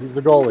son. He's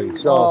the goalie.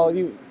 So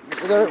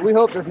we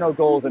hope there's no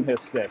goals in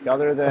his stick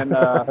other than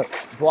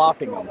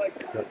blocking them.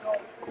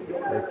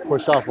 They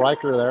push off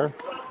Riker there.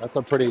 That's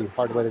a pretty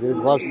hard way to do.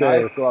 Glove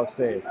save. Nice glove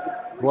save.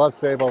 Glove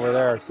save over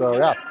there. So,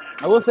 yeah.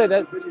 I will say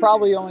that it's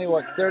probably only,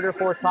 third or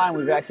fourth time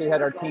we've actually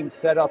had our team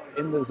set up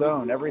in the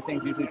zone.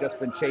 Everything's usually just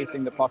been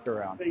chasing the puck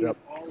around. Yep.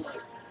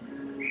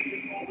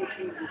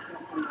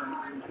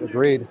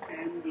 Agreed.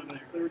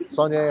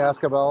 Saunier,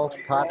 Escobar,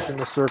 Koch in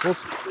the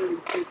circles.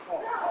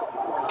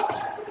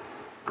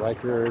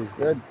 Riker's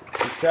good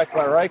check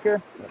by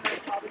Riker.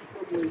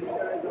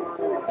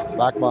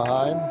 Back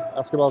behind.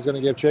 Escobar's going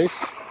to give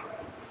chase.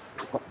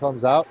 Puck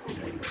comes out.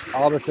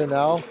 Albus in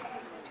now.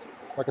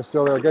 Puck is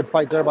still there. A good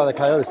fight there by the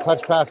Coyotes.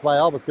 Touch pass by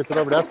Albus. Gets it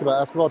over to Escobar.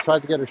 Escobar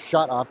tries to get a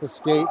shot off the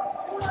skate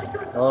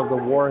of the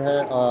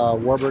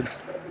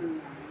Warbirds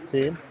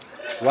team.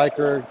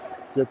 Riker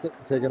gets it,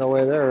 taken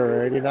away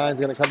there. 89 is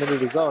going to come into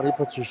the zone. He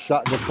puts his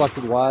shot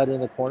deflected wide in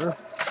the corner.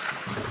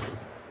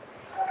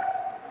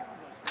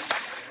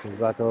 Comes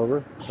back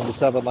over.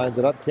 27 lines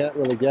it up. Can't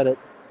really get it.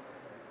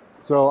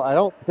 So I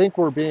don't think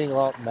we're being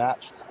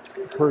outmatched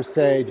per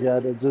se,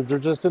 Jed. They're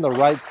just in the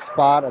right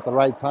spot at the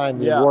right time.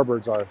 The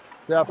Warbirds are.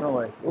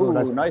 Definitely. Ooh,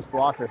 nice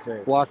blocker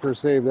save. Blocker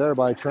save there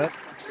by Trent.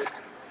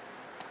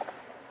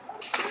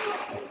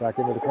 Back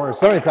into the corner.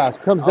 Centering pass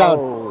comes down.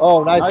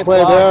 Oh, nice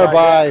play there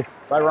by is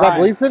Ryan. That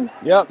Gleason?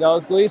 Yep, that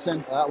was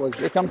Gleason. That was.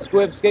 Here comes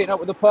Squibb skating up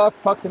with the puck.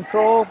 Puck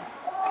control.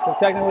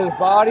 Protecting with his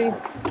body.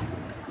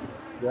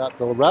 Yeah,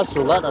 the refs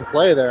are letting him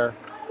play there.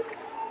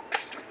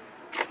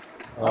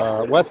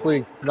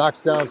 Wesley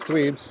knocks down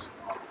Squeebs.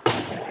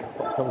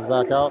 Comes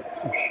back out.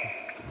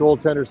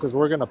 Goaltender says,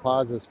 we're going to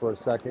pause this for a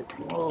second.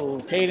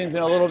 Oh, Caden's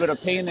in a little bit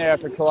of pain there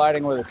after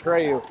colliding with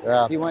Atreyu.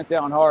 Yeah. He went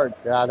down hard.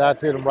 Yeah,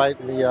 that hit him right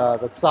in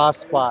the soft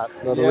spot,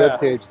 the rib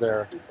cage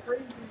there.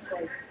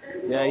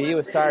 Yeah, he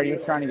was tired. He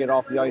was trying to get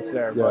off the ice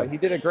there. But he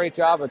did a great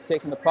job of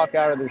taking the puck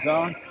out of the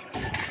zone,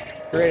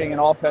 creating an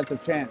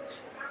offensive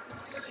chance.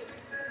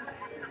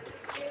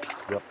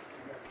 Yep.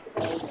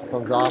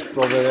 Comes off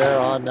over there.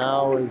 On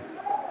now is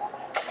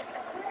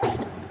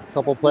a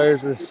couple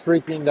players are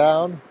streaking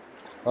down.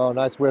 Oh,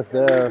 nice whiff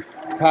there.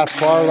 Pass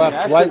far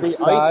left, right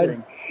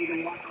side.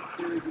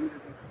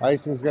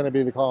 Icing's going to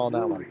be the call on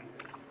that one.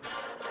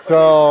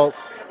 So,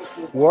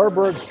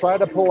 Warbirds try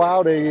to pull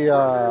out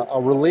a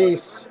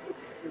release.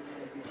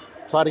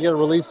 Try to get a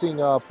releasing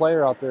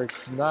player out there.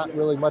 Not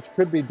really much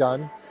could be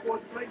done.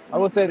 I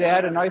will say they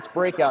had a nice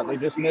breakout. They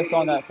just missed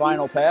on that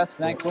final pass,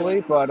 thankfully.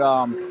 But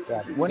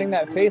winning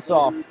that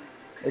face-off,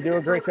 they do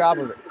a great job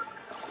of it.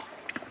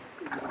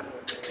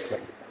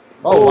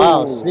 Oh,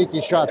 wow.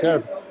 Sneaky shot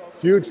there.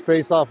 Huge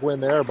face-off win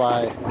there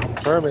by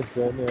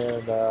Hermanson,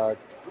 and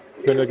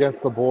pinned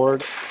against the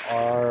board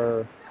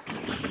are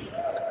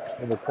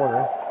in the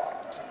corner.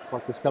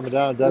 Puck is coming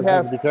down. Des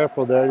needs to be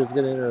careful there.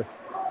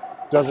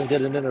 Doesn't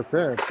get an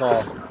interference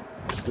call.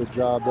 Good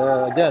job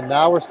there. Again,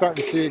 now we're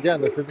starting to see again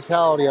the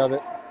physicality of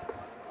it.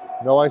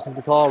 No ice is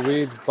the call.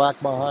 Reed's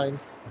back behind.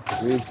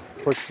 Reed's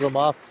pushes him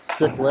off.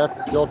 Stick lift,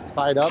 still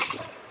tied up.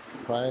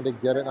 Trying to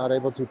get it, not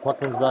able to.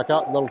 Puck comes back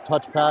out. Little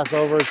touch pass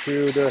over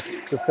to the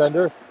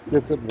defender.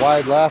 Gets it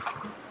wide left.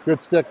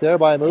 Good stick there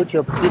by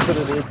Mucha. Keeps it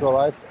in neutral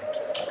ice.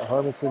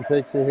 Hermanson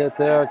takes a hit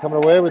there.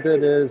 Coming away with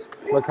it is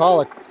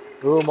McCulloch.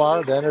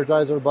 Umar, the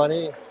Energizer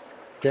Bunny,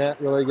 can't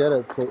really get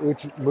it. So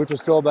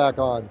Mucha's still back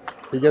on.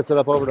 He gets it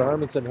up over to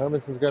Hermanson.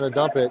 Hermanson's going to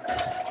dump it.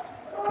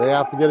 They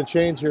have to get a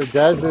change here.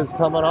 Dez is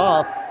coming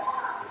off.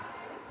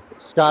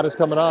 Scott is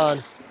coming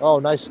on. Oh,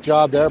 nice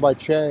job there by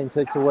Chang.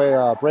 Takes away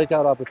a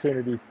breakout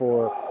opportunity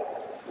for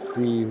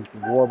the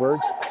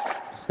Warbirds.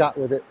 Scott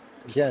with it.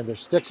 Again, their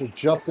sticks are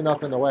just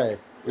enough in the way.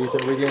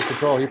 Ethan regains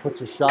control. He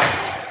puts a shot.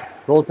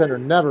 Goaltender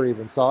never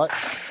even saw it.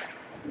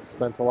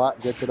 Spence a lot.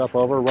 Gets it up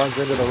over. Runs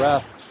into the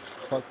ref.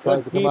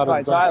 Tries to come out of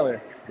the zone.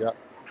 Tyler. Yep.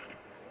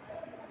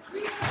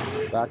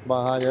 Back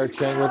behind there.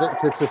 Chang with it.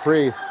 Kicks it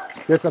free.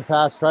 Gets a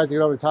pass. Tries to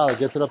get over to Tyler.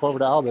 Gets it up over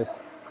to Albus.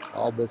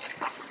 Albus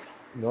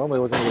normally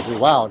wasn't going to get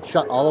through. Wow.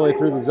 Shot all the way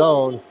through the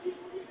zone.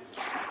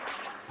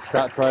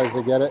 Scott tries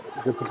to get it.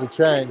 Gets it to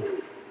Chang.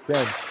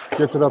 Again.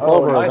 Gets it up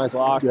over. Nice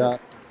block. Yeah.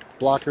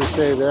 Blocker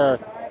save there.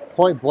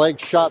 Point blank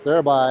shot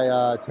there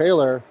by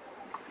Taylor.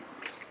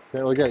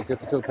 Can't really get it.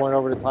 Gets it to the point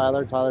over to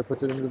Tyler. Tyler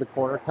puts it into the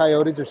corner.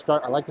 Coyotes are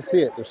starting. I like to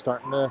see it. They're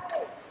starting to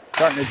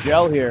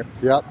gel here.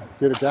 Yep.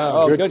 Get it down.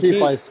 Oh, good keep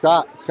by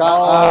Scott.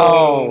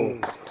 Oh.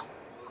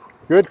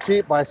 Good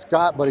keep by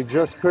Scott, but he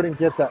just couldn't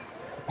get that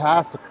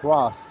pass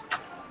across.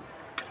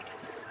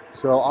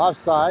 So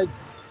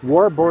offsides.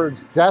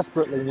 Warbirds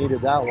desperately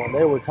needed that one.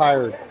 They were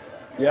tired.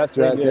 Yes,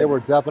 they did. They were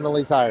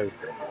definitely tired.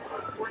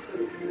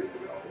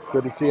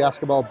 Good to see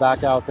Escobar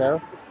back out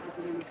there.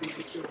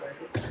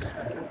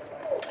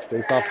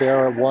 Face off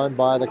there, won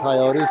by the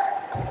Coyotes.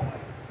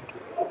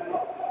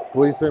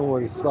 Gleason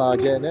was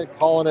getting it.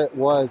 Calling it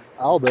was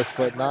Albus,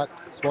 but not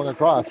swung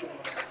across.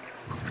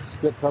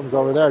 Stick comes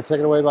over there,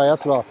 taken away by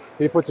Escobar.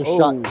 He puts a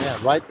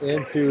shot right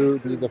into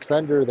the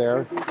defender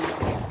there.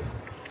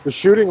 The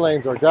shooting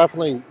lanes are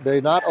definitely,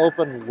 they're not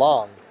open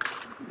long.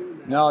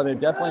 No, they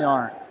definitely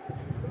aren't.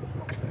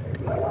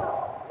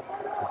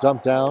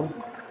 Dump down.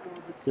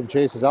 Kim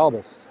chases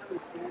Albus.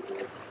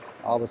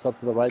 Albus up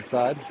to the right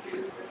side.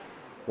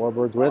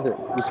 Warbirds with it.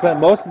 We spent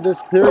most of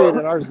this period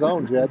in our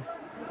zone, Jed.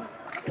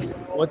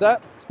 What's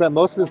that? Spent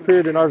most of this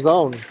period in our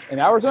zone. In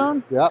our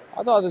zone? Yep.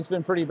 I thought it's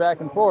been pretty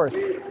back and forth.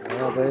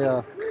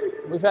 Yeah,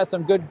 We've had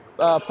some good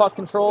puck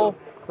control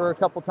for a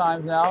couple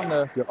times now in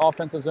the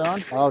offensive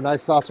zone. Oh,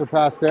 nice saucer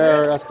pass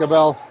there,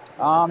 Escobar.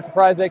 I'm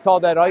surprised they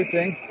called that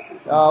icing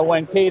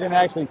when Caden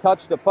actually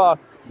touched the puck.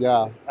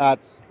 Yeah, I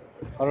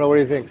don't know, what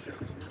do you think?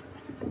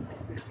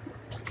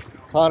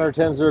 Connor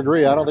tends to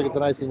agree. I don't think it's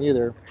an icing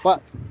either.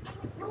 But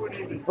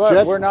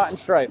Jed, we're not in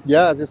stripe.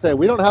 Yeah, as I say,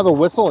 we don't have a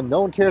whistle and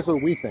no one cares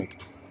what we think.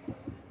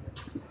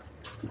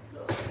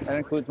 That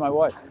includes my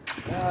wife.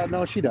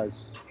 No, she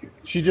does.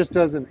 She just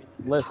doesn't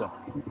listen.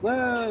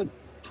 Well, I'm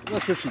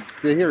not sure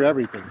they hear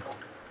everything.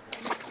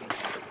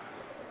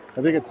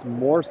 I think it's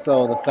more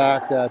so the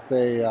fact that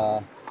they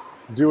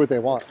do what they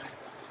want.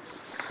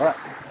 All right,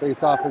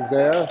 face-off is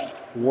there.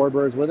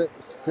 Warbirds with it.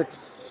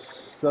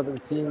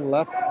 6:17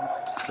 left.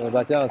 Going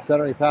back down.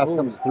 Centering pass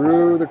comes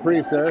through the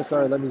crease there.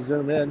 Sorry, let me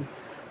zoom in.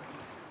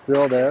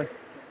 Still there.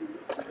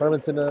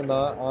 Hermanson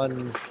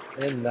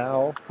in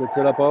now. Gets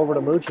it up over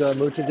to Mucha.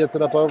 Mucha gets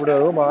it up over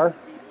to Umar.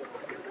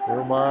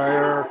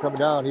 Umar coming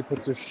down. He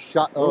puts a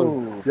shot.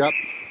 Oh, yep.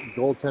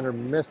 Goaltender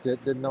missed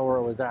it. Didn't know where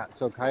it was at.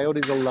 So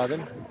Coyotes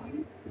 11.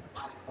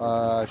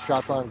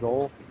 Shots on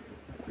goal.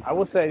 I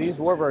will say these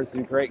Warbirds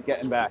do great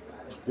getting back.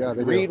 Yeah,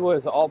 they do. Reed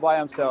was all by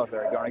himself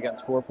there going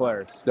against 4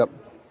 players. Yep.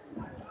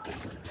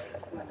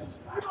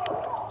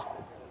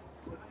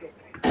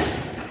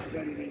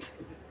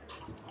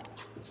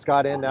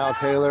 Scott in now.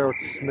 Taylor,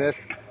 Smith,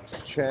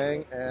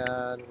 Chang,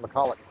 and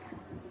McCulloch.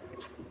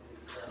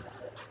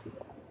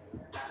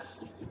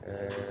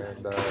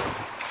 And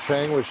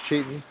Chang was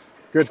cheating.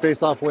 Good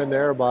face-off win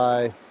there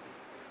by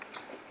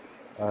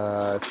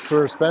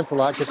Sir Spence a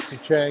lot. Gets to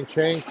Chang.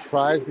 Chang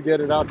tries to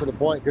get it out to the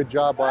point. Good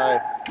job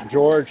by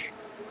George.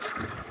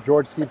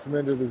 George keeps him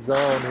into the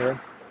zone here.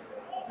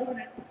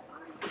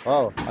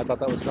 Oh, I thought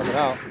that was coming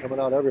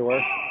out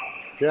everywhere.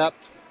 Yep.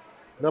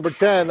 Number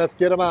 10, let's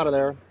get him out of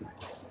there.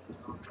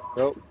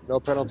 Nope, no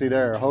penalty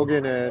there.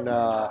 Hogan and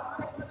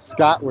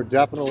Scott were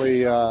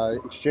definitely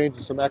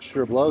exchanging some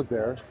extra blows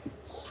there.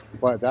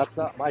 But that's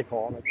not my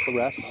call. That's the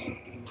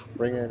refs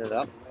bringing it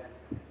up.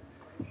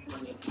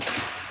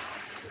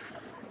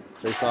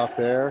 Face off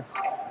there.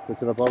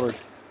 Gets it up over.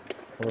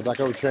 Coming back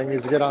over. Chang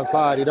needs to get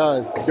onside. He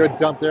does. Good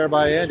dump there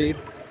by Andy.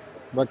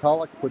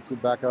 McCulloch puts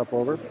it back up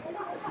over.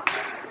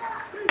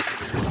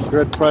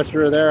 Good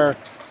pressure there.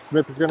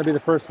 Smith is going to be the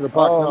first to the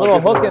puck. Oh, a little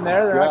hook in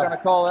there. They're not going to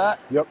call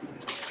that. Yep.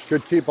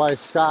 Good keep by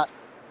Scott.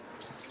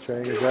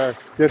 Chang is there.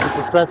 Gets it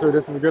to Spencer.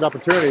 This is a good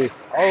opportunity.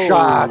 Oh,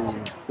 shot.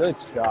 Good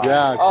shot.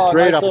 Yeah, nice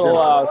great opportunity.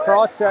 Little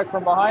cross check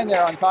from behind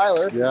there on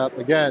Tyler. Yeah,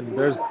 again,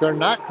 they're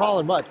not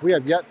calling much. We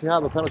have yet to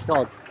have a penalty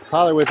called.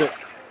 Tyler with it.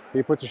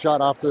 He puts a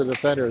shot off to the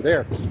defender.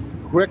 They're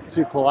quick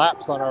to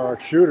collapse on our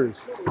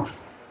shooters.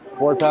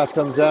 Board pass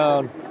comes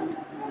down.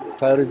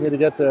 Coyotes need to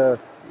get there.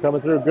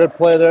 Coming through. Good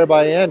play there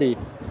by Andy.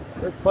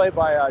 Good play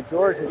by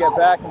George to get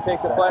back and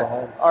take the play.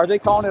 Are they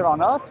calling it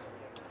on us?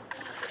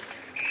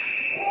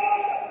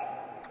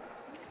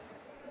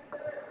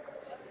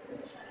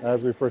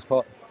 as we first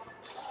call it.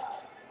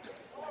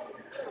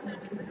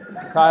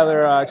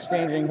 Tyler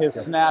exchanging his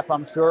snap,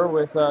 I'm sure,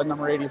 with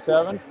number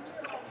 87.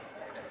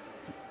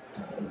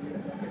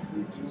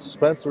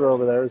 Spencer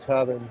over there is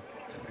having,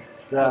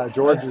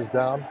 George is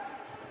down.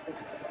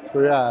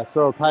 So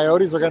so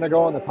Coyotes are going to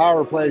go on the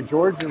power play.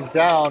 George is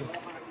down.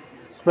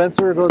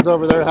 Spencer goes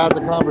over there, has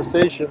a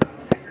conversation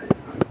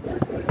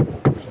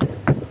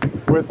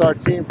with our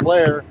team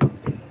player.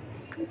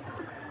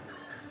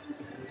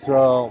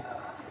 So,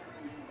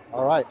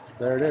 all right,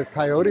 there it is.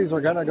 Coyotes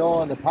are going to go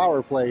on the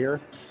power play here.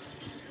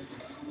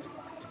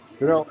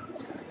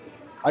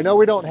 I know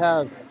we don't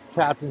have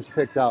captains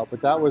picked out,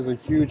 but that was a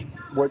huge,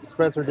 what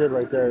Spencer did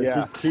right there.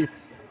 Yeah. He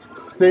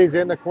stays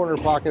in the corner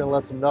pocket and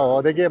lets them know.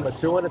 Oh, they gave him a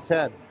 2 and a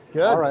 10.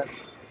 Good. All right.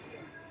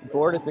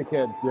 Bored at the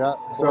kid. Yeah,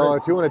 so a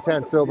 2 and a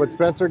 10. So, but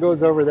Spencer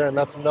goes over there and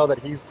lets him know that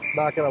he's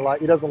not going to like,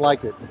 he doesn't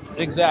like it.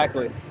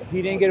 Exactly.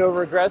 He didn't get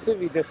over aggressive.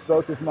 He just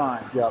spoke his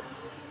mind. Yep.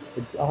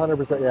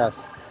 100%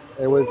 yes.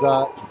 It was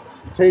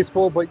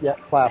tasteful, but yet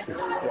classy.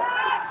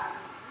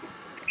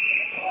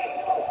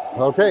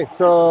 Okay,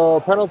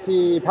 so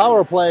penalty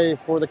power play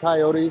for the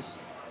Coyotes.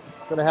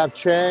 Going to have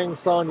Chang,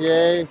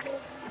 Saunier,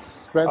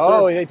 Spencer.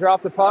 Oh, they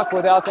dropped the puck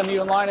without them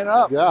even lining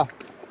up. Yeah.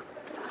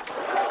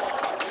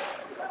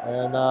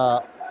 And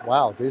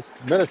wow, these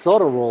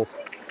Minnesota rules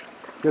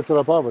gets it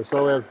up over.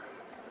 So we have.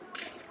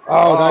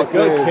 Oh, nice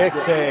good save.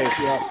 kick save.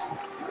 Yeah.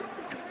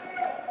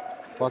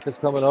 Puck is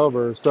coming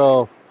over.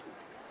 So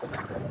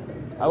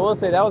I will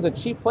say that was a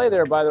cheap play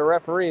there by the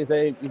referees.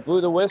 He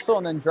blew the whistle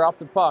and then dropped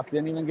the puck.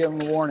 Didn't even give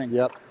him a warning.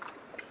 Yep.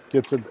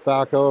 Gets it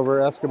back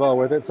over. Escobar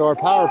with it. So our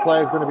power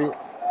play is going to be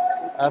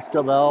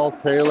Escobar,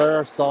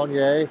 Taylor,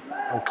 Saunier,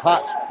 and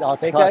Koch.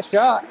 Take that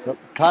shot. Yep.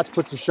 Koch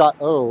puts a shot,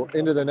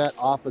 into the net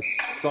off of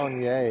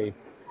Saunier.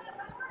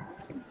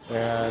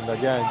 And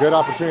again, good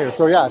opportunity.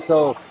 So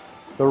so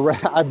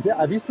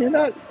have you seen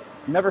that?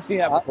 Never seen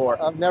that before.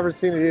 I've never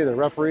seen it either.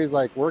 Referee's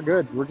like, we're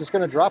good. We're just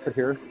going to drop it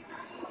here.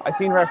 I've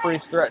seen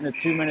referees threaten a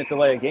 2-minute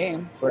delay a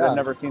game, but I've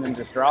never seen them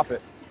just drop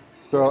it.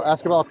 So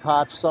Escobar,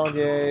 Koch,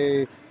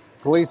 Saunier,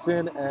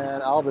 Gleason,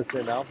 and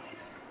Albison now.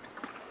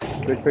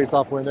 Big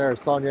face-off win there.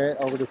 Saunier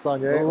over to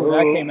Saunier. Ooh,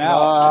 that came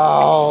out.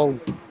 Oh,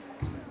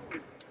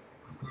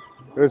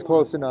 it was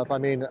close enough. I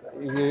mean,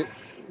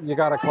 you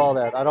got to call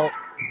that. I don't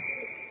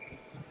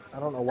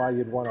know why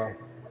you'd want to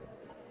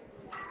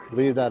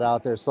leave that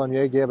out there.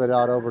 Saunier gave it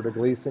out over to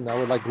Gleason. I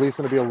would like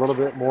Gleason to be a little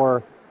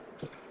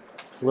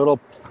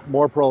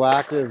more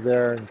proactive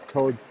there and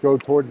go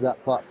towards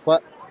that puck.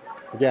 But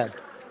again,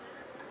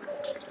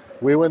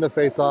 we win the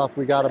face-off.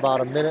 We got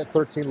about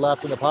 1:13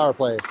 left in the power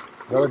play.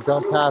 Another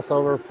dump pass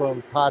over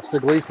from Koch to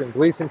Gleason.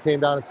 Gleason came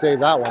down and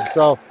saved that one.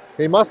 So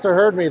he must have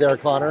heard me there,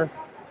 Connor.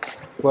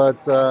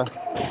 But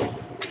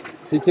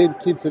he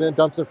keeps it in,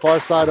 dumps it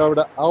far side over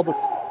to Albus.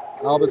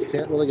 Albus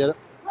can't really get it.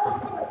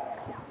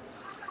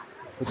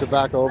 Puts it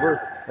back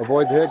over.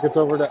 Avoids a hit, gets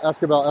over to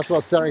Escobar.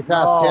 Escobar centering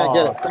pass, can't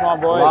get it. Come on,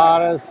 boys. A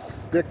lot of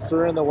sticks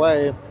are in the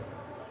way.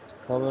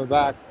 Coming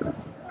back.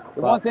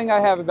 The one thing I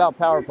have about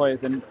power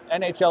plays, and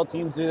NHL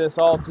teams do this,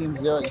 all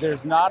teams do it,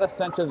 there's not a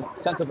sense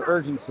of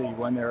urgency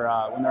when they're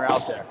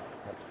out there.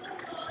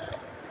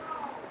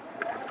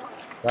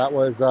 That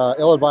was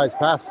ill-advised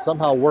pass,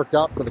 somehow worked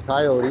out for the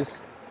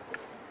Coyotes.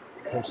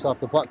 Pinched off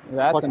the puck.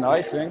 That's an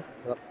icing.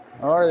 Yep.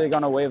 Or are they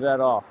going to wave that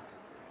off?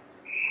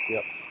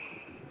 Yep.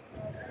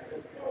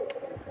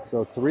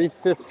 So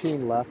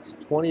 3:15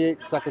 left,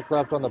 28 seconds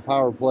left on the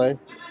power play.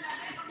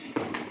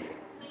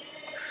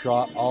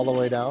 Shot all the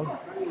way down.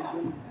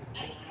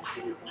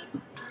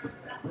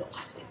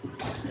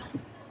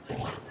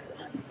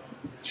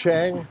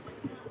 Chang,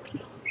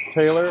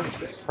 Taylor,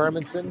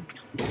 Hermanson,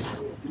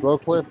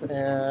 Rowcliffe,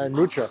 and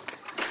Mucha.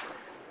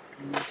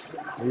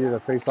 Need a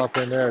face-off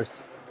in there.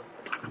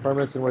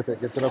 Hermanson with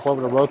it. Gets it up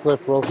over to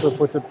Rowcliffe. Rowcliffe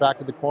puts it back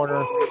to the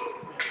corner.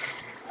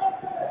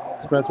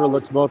 Spencer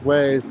looks both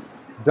ways.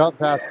 Dump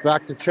pass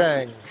back to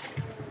Chang.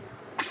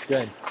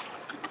 Again,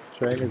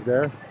 Chang is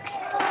there.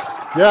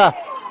 Yeah.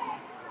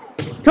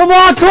 Come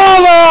on,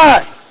 call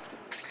it!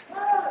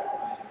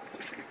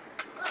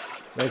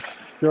 Let's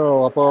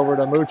go up over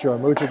to Mucha.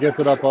 Mucha gets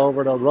it up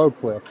over to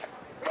Rowcliffe.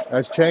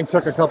 As Chang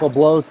took a couple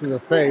blows to the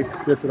face,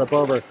 gets it up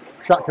over.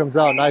 Shot comes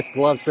out. Nice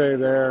glove save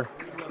there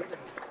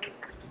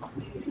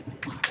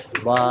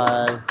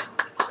by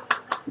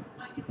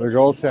the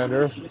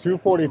goaltender.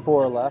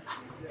 2:44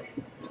 left.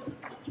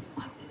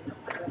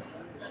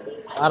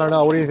 I don't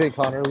know. What do you think,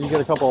 Connor? When you get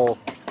a couple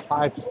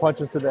high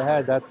punches to the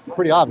head, that's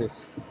pretty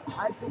obvious.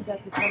 I think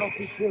that's a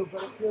penalty too,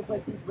 but it feels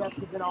like these refs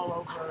have been all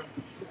over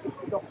just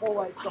the whole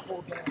ice, the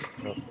whole game.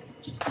 Yep.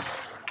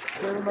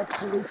 Very much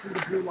policing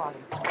the blue lines.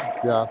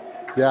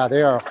 Yeah,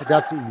 they are.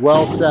 That's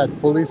well said.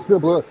 Police the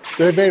blue.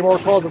 They've made more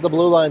calls at the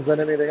blue lines than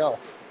anything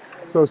else.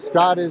 So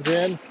Scott is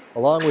in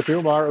along with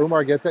Umar.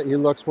 Umar gets it. He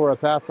looks for a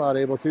pass, not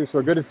able to.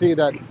 So good to see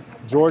that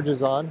George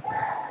is on.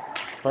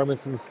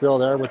 Hermanson's still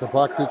there with the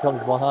puck. He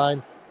comes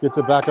behind, gets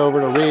it back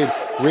over to Reed.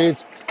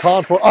 Reed's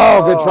calling for.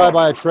 Oh, good try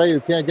by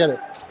Atreyu. Can't get it.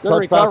 Good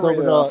Touch pass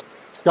recovery, over to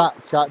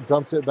Scott. Scott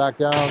dumps it back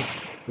down.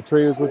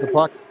 Atreyu's with the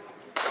puck.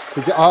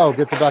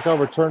 Gets it back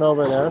over.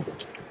 Turnover there.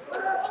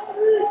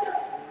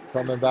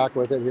 Coming back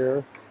with it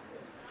here.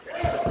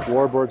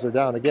 Warbirds are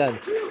down again.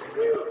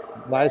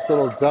 Nice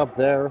little dump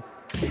there.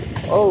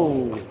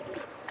 Oh,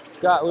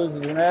 Scott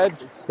loses an edge.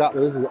 Scott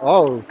loses.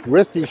 Oh,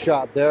 risky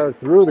shot there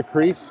through the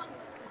crease.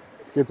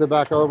 Gets it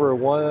back over.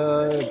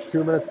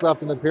 2 minutes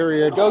left in the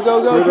period. Go,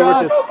 go, go, through the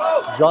John.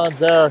 wickets. John's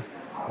there.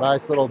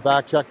 Nice little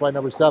back check by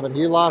number 7.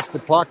 He lost the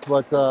puck,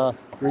 but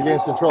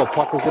regains control.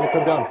 Puck is going to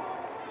come down.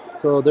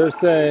 So they're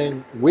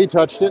saying we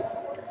touched it.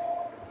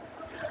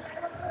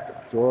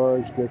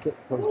 George gets it.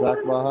 Comes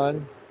back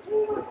behind.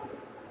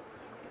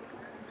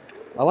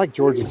 I like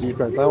George's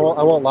defense. I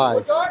won't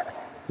lie.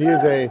 He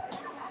is a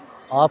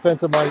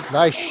offensive mind.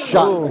 Nice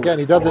shot. Ooh. Again,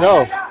 he doesn't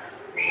know.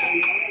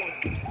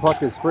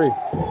 Puck is free.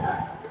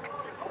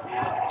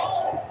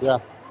 Yeah.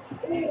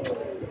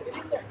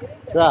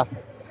 Yeah.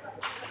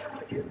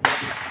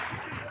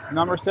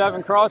 Number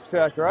 7 cross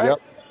check, right?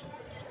 Yep.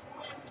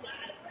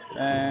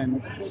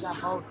 And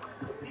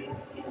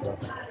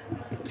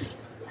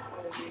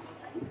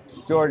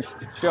George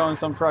showing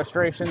some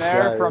frustration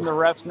there from the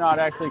refs not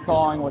actually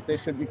calling what they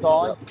should be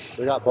calling. Yep.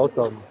 They got both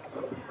of them.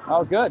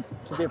 Oh, good.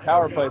 Should be a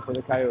power play for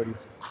the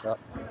Coyotes. Yep.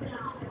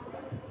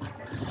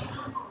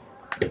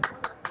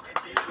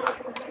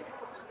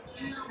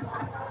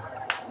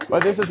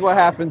 But this is what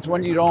happens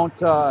when you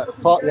don't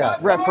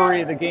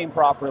referee the game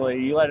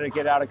properly. You let it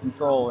get out of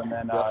control, and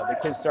then the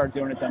kids start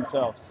doing it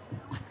themselves.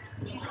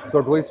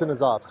 So Gleason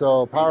is off.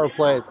 So power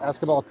plays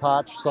Esquivel,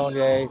 Koch,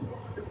 Saunier,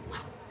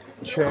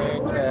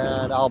 Chang,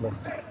 and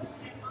Albus.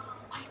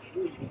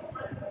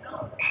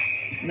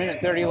 Minute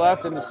 30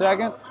 left in the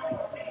second.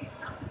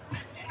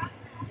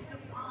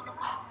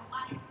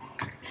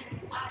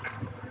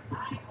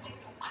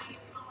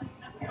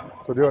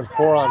 So doing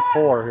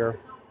 4-on-4 here.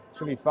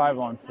 Should be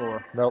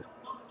 5-on-4. Nope.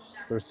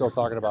 They're still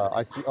talking about it.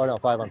 I see. Oh no,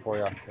 5-on-4.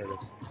 Yeah, there it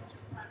is.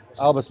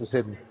 Albus was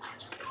hidden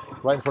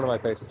right in front of my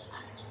face.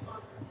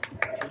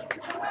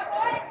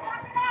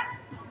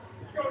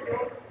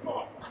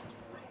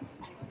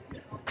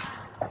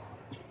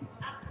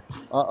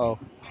 Uh-oh.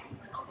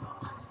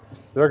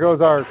 There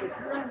goes our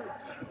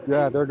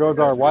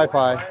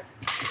Wi-Fi.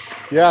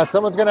 Yeah,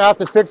 someone's gonna have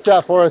to fix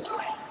that for us.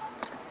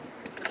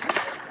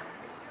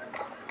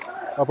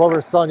 Up over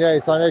to Saunier.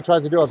 Saunier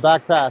tries to do a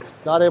back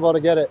pass. Not able to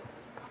get it.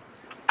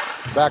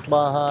 Back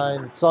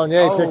behind.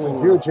 Saunier takes a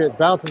huge hit.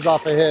 Bounces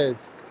off of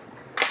his.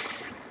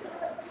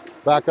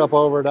 Back up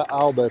over to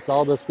Albus.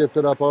 Albus gets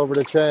it up over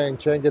to Chang.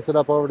 Chang gets it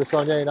up over to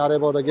Saunier. Not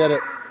able to get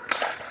it.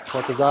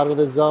 Puck is out of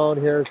the zone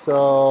here,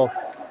 so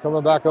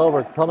coming back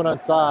over. Coming on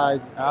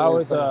sides. That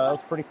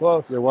was pretty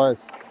close. It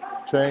was.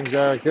 Chang's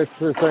there. Gets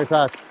through the center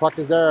pass. Puck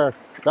is there.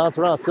 Bounce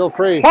around. Still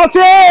free. Puck's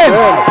in! No!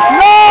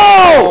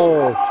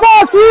 Oh.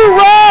 Fuck you,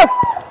 ref!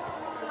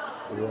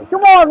 Yes.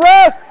 Come on,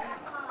 ref!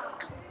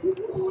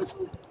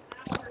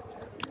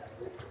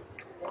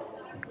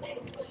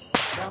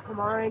 Now from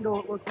our angle,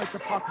 it looked like the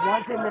puck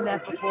was in the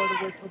net before the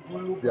whistle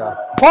blew. Yeah.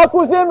 Puck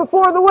was in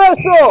before the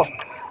whistle!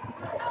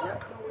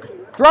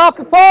 Drop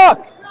the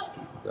puck!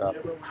 Yeah.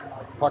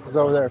 Puck is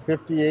over there.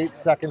 58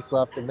 seconds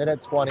left. A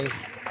minute 20.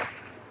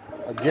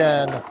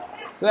 Again.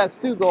 So that's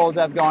 2 goals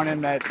that have gone in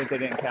that they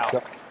didn't count.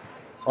 Yep.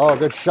 Oh,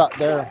 good shot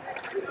there.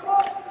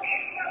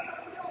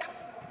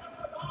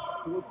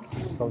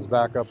 Comes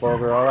back up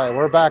over. All right,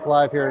 we're back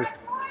live here.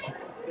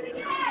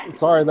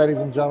 Sorry, ladies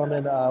and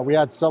gentlemen. We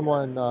had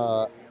someone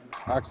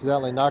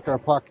accidentally knock our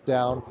puck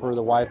down for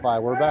the Wi-Fi.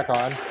 We're back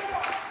on.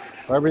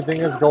 Everything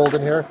is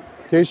golden here.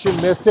 In case you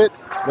missed it,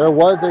 there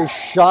was a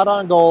shot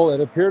on goal. It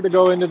appeared to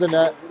go into the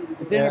net.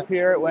 It didn't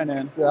appear, it went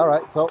in. Yeah, all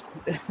right, so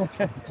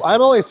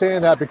I'm only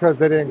saying that because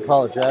they didn't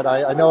call it yet.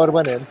 I know it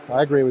went in.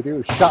 I agree with you. It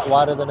was shot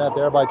wide of the net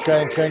there by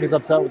Chang. Chang is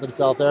upset with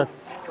himself there.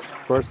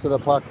 First to the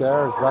puck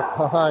there is back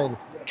behind.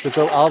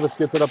 So Alvis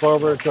gets it up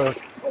over to,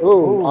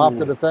 off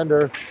the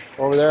defender.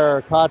 Over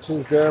there, Koch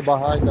is there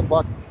behind the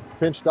puck.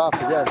 Pinched off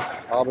again.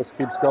 Alvis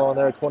keeps going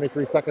there.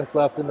 23 seconds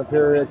left in the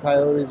period.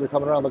 Coyotes are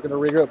coming around looking to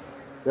regroup.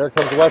 There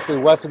comes Wesley.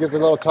 Wesley gets a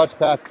little touch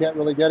pass. Can't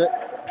really get it.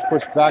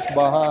 Pushed back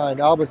behind.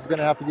 Albus is going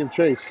to have to give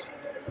chase.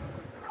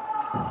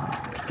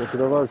 Gets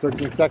it over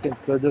 13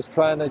 seconds. They're just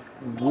trying to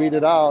weed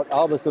it out.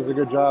 Albus does a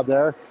good job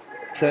there.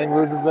 Chang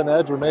loses an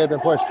edge or may have been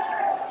pushed.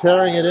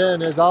 Carrying it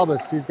in is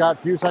Albus. He's got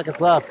a few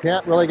seconds left.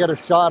 Can't really get a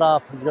shot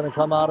off. He's going to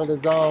come out of the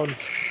zone.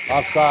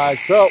 Offside.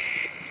 So,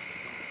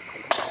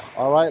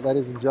 all right,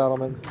 ladies and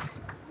gentlemen.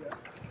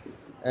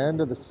 End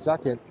of the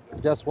second.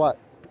 Guess what?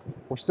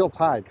 We're still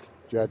tied,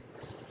 Jed.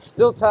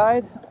 Still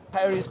tied.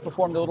 Coyotes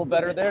performed a little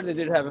better there. They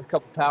did have a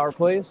couple power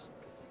plays.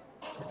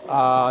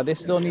 They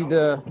still need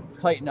to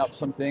tighten up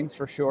some things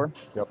for sure.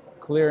 Yep.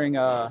 Clearing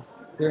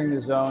the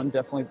zone,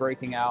 definitely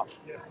breaking out.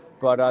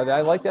 But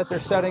I like that they're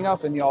setting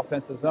up in the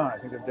offensive zone. I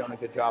think they're doing a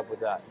good job with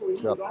that.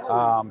 Yep.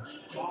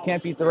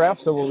 Can't beat the ref,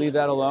 so we'll leave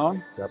that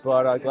alone. Yep.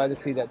 But glad to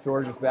see that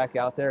George is back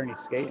out there and he's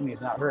skating.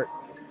 He's not hurt.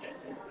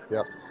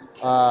 Yep.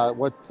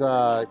 What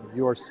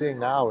you are seeing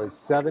now is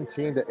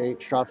 17-8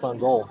 shots on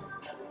goal.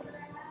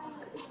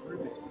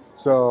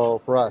 So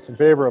for us, in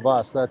favor of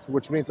us,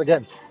 which means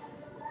again,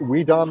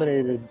 we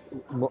dominated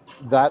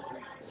that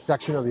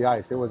section of the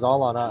ice. It was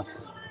all on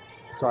us.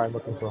 Sorry, I'm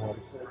looking for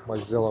homes. My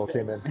Zillow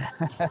came in.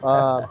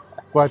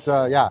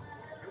 Yeah,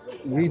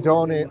 we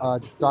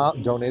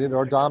donated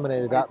or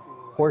dominated that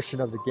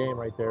portion of the game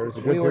right there. It was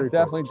a good We were period for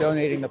us. definitely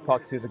donating the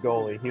puck to the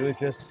goalie. He was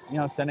just,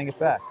 sending it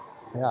back.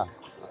 Yeah.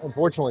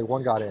 Unfortunately,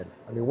 one got in.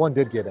 I mean, one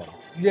did get in.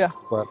 Yeah.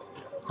 But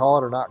call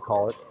it or not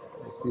call it.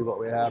 We'll see what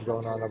we have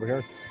going on over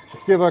here.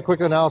 Let's give a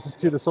quick analysis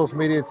to the social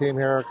media team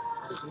here.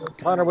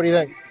 Connor, what do you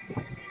think?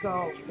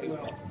 So,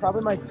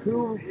 probably my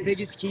two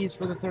biggest keys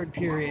for the third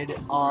period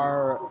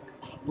are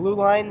blue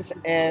lines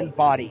and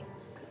body.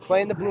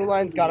 Playing the blue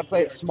lines, got to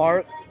play it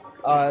smart.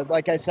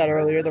 Like I said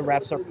earlier, the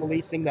refs are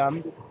policing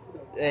them.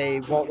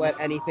 They won't let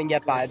anything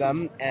get by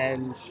them,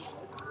 and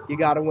you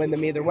got to win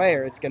them either way,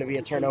 or it's going to be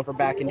a turnover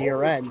back into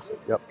your end.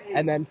 Yep.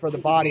 And then for the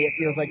body, it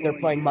feels like they're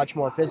playing much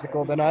more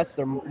physical than us.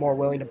 They're more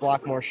willing to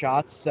block more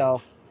shots.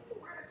 So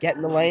get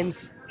in the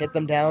lanes, hit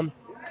them down,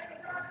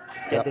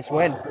 get this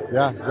win.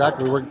 Yeah,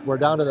 exactly. We're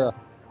down to the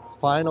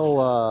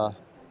final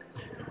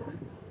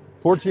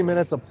 14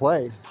 minutes of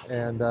play,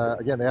 and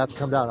again, they have to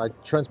come down.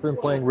 Trent's been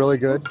playing really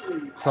good,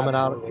 coming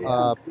out,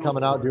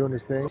 doing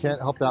his thing.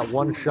 Can't help that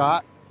one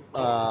shot.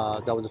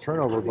 That was a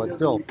turnover, but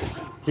still,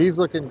 he's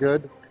looking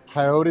good.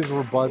 Coyotes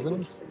were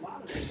buzzing.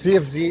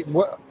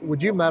 CFZ,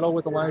 would you meddle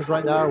with the lines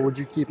right now, or would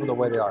you keep them the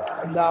way they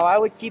are? No, I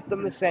would keep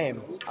them the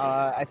same.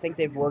 I think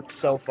they've worked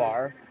so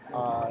far.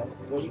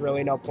 There's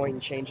really no point in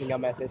changing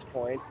them at this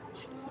point.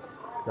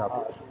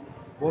 Yep.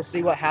 We'll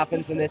see what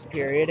happens in this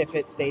period. If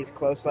it stays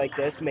close like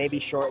this, maybe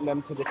shorten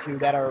them to the two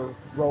that are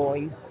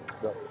rolling.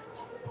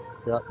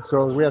 Yep.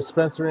 So we have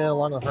Spencer in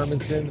along with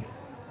Hermanson,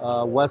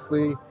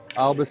 Wesley,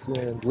 Albus,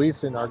 and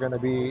Gleason are going to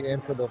be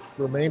in for the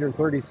remainder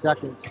 30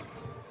 seconds.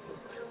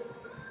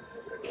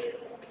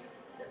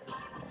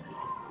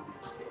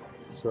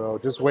 So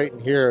just waiting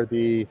here.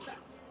 I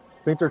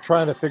think they're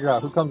trying to figure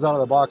out who comes out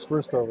of the box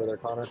first over there,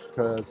 Connor,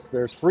 because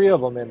there's 3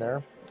 of them in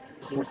there.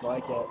 Seems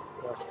like it.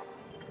 Yep.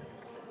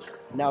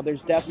 Now,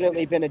 there's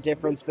definitely been a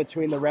difference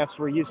between the refs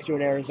we're used to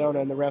in Arizona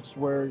and the refs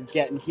we're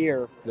getting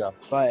here. Yeah.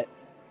 But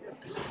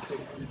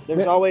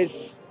there's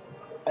always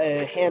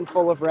a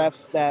handful of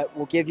refs that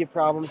will give you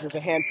problems. There's a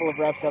handful of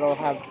refs that'll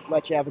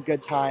let you have a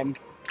good time.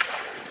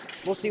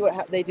 We'll see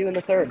what they do in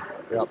the third.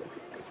 Yep.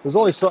 There's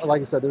only so,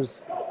 like I said,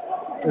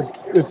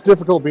 it's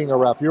difficult being a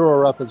ref. You're a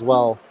ref as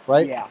well,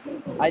 right? Yeah.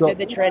 I did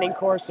the training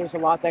course. There's a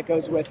lot that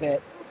goes with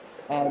it.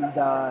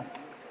 And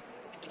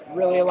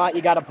really a lot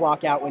you got to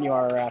block out when you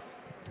are a ref.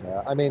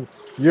 Yeah, I mean,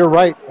 you're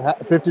right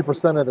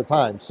 50% of the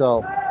time,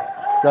 so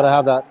got to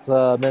have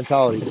that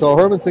mentality. So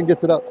Hermanson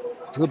gets it up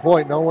to the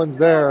point. No one's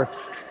there.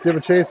 Give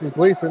a chase is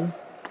Gleason.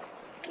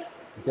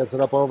 Gets it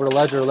up over to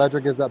Ledger. Ledger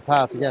gives that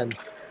pass. Again,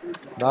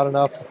 not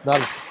enough.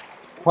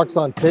 Puck's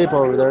on tape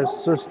over there.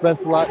 Sir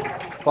Spencer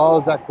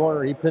follows that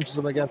corner. He pinches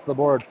him against the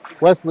board.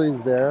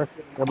 Wesley's there.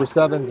 Number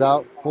 7's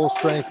out. Full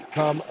strength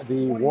come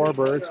the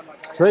Warbirds.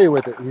 Trey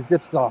with it. He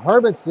gets to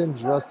Hermanson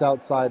just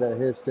outside of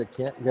his stick.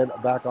 Can't get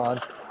it back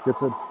on.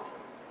 Gets an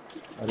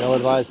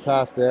ill-advised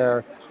pass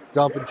there.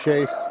 Dump and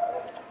chase.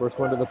 First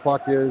one to the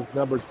puck is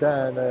number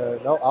 10.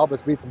 No,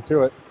 Albus beats him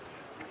to it.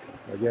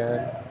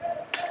 Again,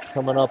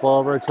 coming up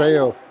over.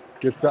 Trejo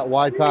gets that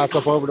wide pass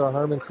up over to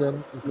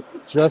Hermanson.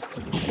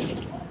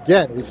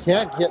 Again, we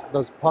can't get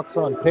those pucks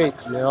on tape,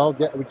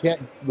 we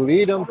can't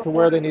lead them to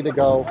where they need to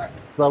go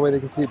so that way they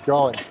can keep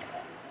going.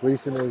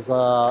 Gleason is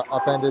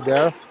upended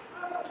there.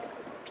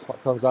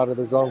 Puck comes out of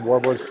the zone.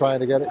 Warbirds trying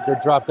to get it. Good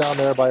drop down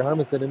there by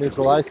Hermanson in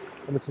neutral ice.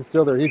 Hermanson's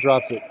still there. He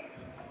drops it.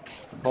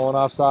 Pulling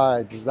off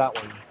sides is that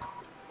one.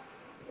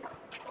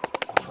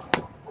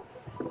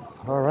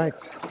 All right.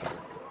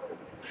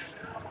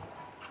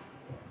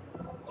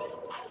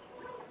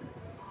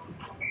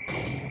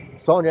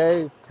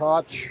 Saunier,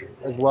 Koch,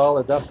 as well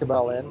as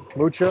Escobar in.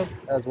 Mucha,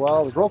 as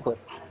well as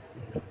Rocliffe.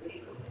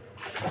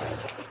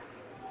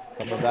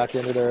 Coming back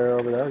into there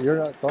over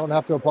there. Don't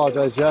have to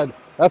apologize, Jed.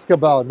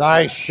 Escobar,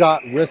 nice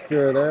shot,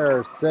 wrister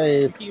there,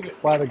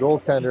 saved by the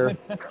goaltender.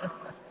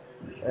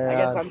 I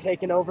guess I'm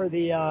taking over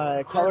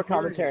the color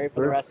commentary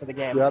for the rest of the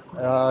game. Yep.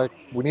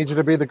 We need you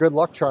to be the good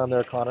luck charm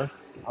there, Connor.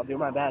 I'll do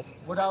my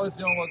best. What I was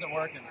doing wasn't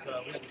working,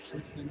 so we had to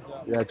switch things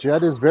up. Yeah,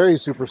 Jed is very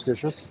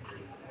superstitious.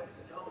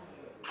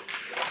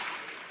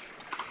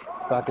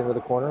 Back into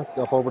the corner,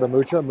 up over to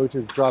Mucha.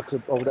 Mucha drops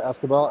it over to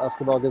Escobar.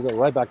 Escobar gives it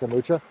right back to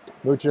Mucha.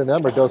 Mucha and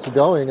them are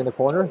dosi-doing in the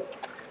corner.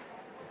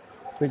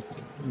 I think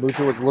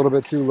Mucha was a little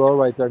bit too low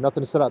right there.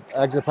 Nothing to set up.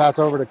 Exit pass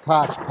over to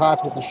Koch.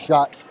 Koch with the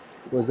shot.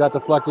 Was that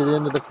deflected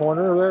into the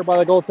corner there by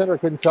the goaltender? I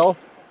couldn't tell.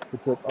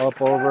 Gets it up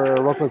over.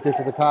 Rocliffe gets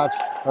to the Koch.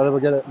 Not able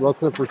to get it.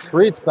 Rocliffe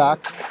retreats back.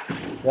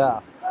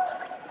 Yeah.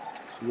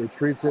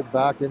 Retreats it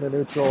back into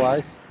neutral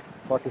ice.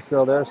 Puck is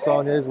still there.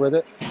 Saunier's with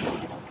it.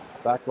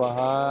 Back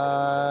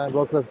behind.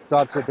 Rocliffe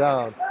drops it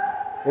down.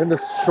 In the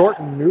short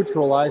and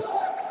neutral ice,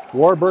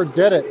 Warbirds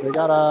get it. They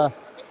got a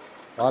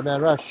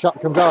odd-man rush.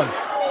 Shot comes on.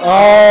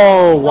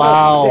 Oh,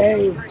 wow.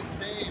 Save.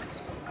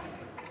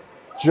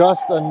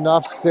 Just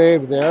enough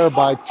save there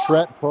by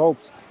Trent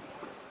Probst.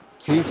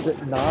 Keeps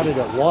it knotted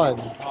at 1.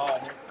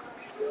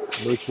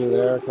 Moocher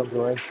there, comes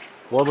away.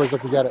 Warbirds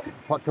looking to get it.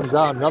 Puck comes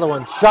down, another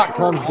one. Shot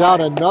comes down,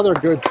 another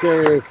good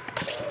save.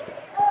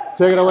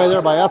 Taken away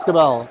there by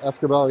Escobar.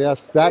 Escobar,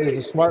 yes, that is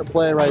a smart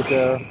play right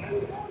there.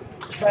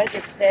 Trent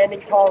is standing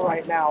tall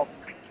right now.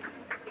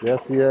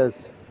 Yes, he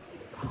is.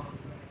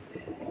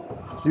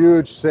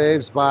 Huge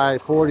saves by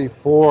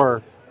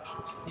 44.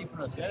 Keeping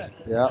us in it.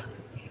 Yeah.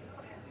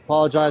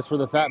 Apologize for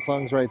the fat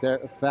thumbs right there.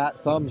 Fat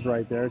thumbs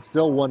right there. It's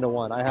still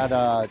 1-1. I had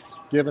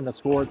given a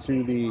score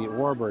to the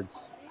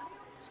Warbirds.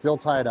 Still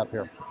tied up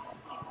here.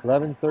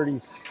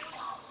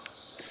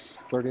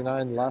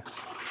 11:39 left.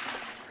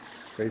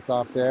 Face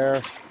off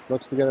there.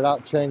 Looks to get it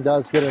out. Chang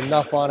does get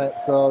enough on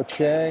it. So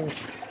Chang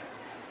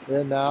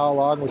in now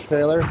along with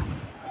Taylor.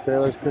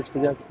 Taylor's pitched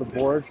against the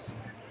boards.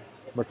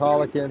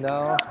 McCulloch in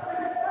now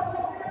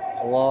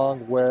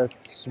along with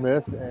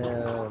Smith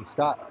and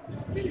Scott.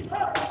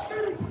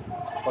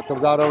 Puck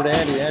comes out over to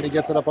Andy. Andy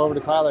gets it up over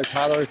to Tyler.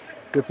 Tyler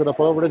gets it up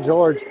over to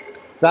George.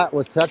 That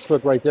was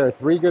textbook right there.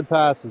 3 good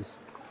passes.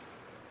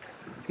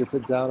 Gets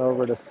it down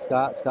over to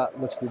Scott. Scott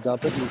looks to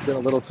dump it. He's getting a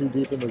little too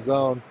deep in the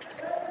zone.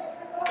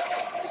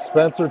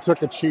 Spencer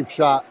took a cheap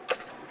shot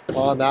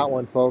on that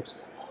one,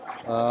 folks.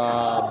 We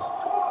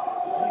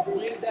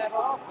waved that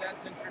off.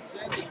 That's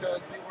interesting because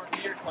we weren't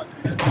here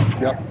touching it.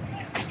 Yep.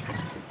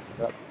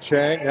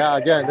 Chang. Yeah.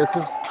 Again, this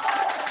is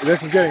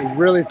getting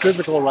really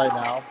physical right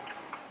now.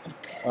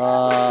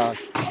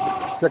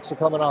 Sticks are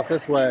coming off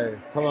this way.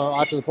 Coming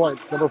out to the point.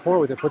 Number 4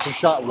 with it. Puts a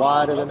shot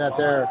wide of the net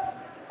there.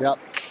 Yep.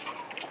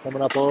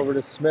 Coming up over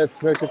to Smith.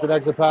 Smith gets an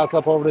exit pass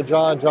up over to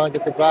John. John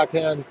gets a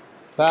backhand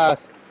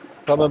pass.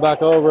 Coming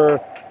back over.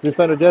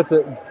 Defender gets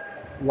it.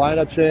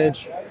 Lineup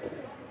change.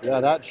 Yeah,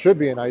 that should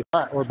be a nice.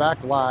 All right, we're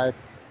back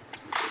live.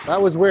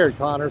 That was weird.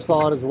 Connor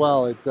saw it as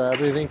well.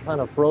 Everything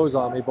kind of froze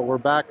on me, but we're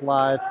back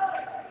live.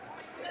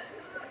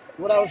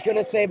 What I was going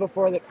to say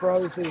before that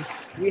froze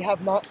is we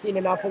have not seen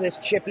enough of this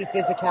chippy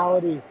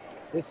physicality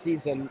this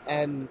season,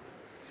 and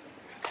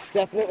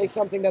definitely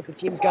something that the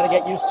team's got to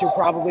get used to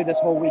probably this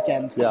whole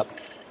weekend. Yep.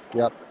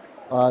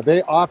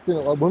 They often,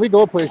 when we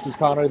go places,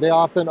 Connor, they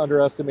often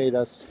underestimate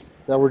us,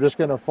 that we're just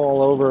going to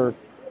fall over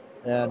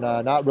and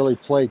not really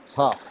play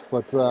tough.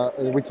 But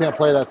we can't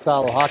play that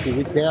style of hockey.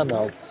 We can,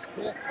 though.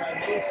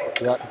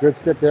 Yeah, good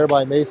stick there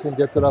by Mason.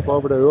 Gets it up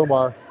over to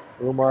Umar.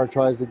 Umar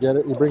tries to get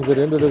it. He brings it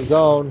into the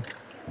zone.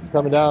 It's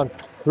coming down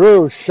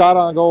through. Shot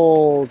on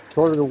goal.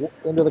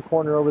 Into the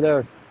corner over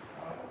there.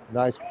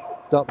 Nice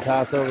dump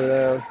pass over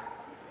there.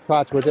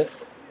 Koch with it.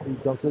 He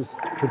dumps his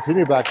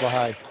continue back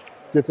behind.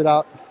 Gets it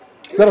out.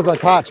 Settles on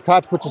Koch.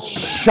 Koch puts a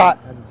shot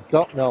and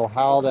don't know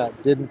how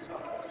that didn't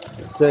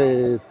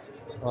save.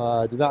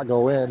 Did not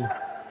go in.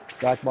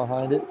 Back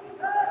behind it.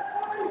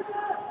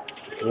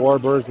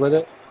 Warbirds with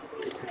it.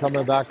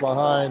 Coming back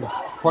behind.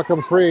 Puck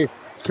comes free.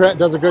 Trent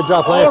does a good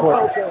job playing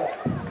for it.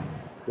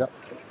 Yep.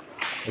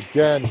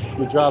 Again,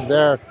 good job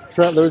there.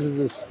 Trent loses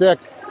his stick.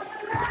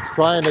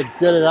 Trying to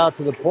get it out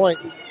to the point.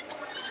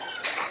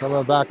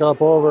 Coming back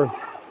up over.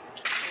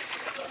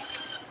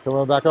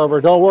 Coming back over.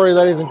 Don't worry,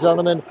 ladies and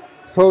gentlemen.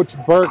 Coach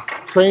Burke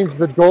trains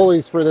the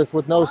goalies for this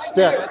with no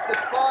stick. At the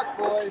spot,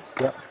 boys.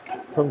 Yep.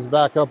 Comes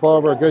back up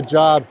over. Good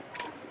job.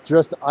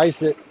 Just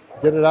ice it.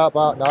 Get it up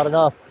out. Not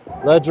enough.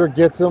 Ledger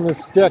gets him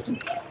his stick.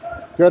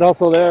 Good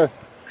hustle there.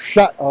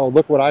 Shot. Oh,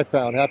 look what I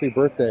found. Happy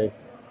birthday.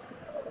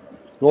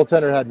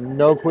 Goaltender had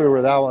no clue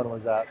where that one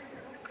was at.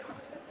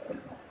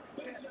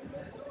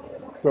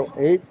 So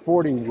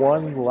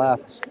 8:41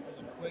 left.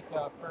 Quick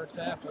first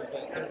half of the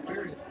third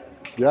period.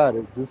 Yeah,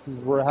 it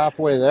is. We're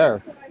halfway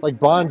there. Like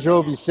Bon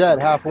Jovi said,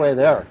 halfway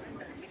there.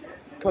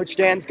 Coach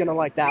Dan's going to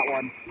like that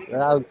one.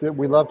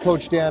 We love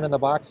Coach Dan in the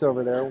box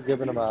over there. We're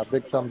giving him a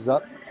big thumbs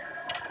up.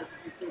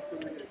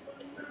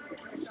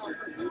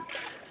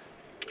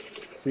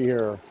 See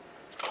here.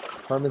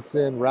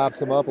 Hermanson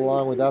wraps him up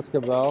along with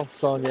Escobar,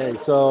 Saunier.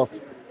 So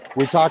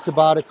we talked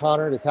about it,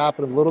 Connor. It's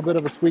happened a little bit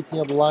of a tweaking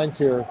of the lines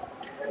here.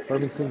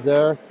 Hermanson's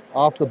there.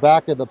 Off the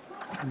back of the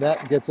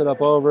net, gets it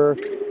up over.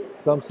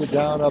 Dumps it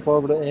down, up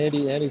over to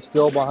Andy. Andy's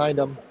still behind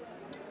him.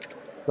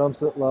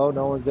 Dumps it low.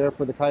 No one's there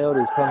for the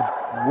Coyotes.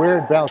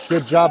 Weird bounce.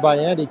 Good job by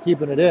Andy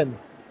keeping it in.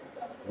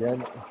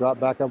 Again, drop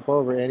back up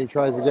over. Andy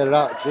tries to get it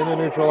out. It's in the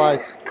neutral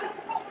ice.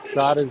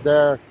 Scott is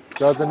there.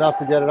 Does enough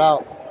to get it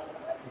out.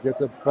 Gets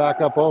it back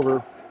up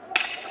over.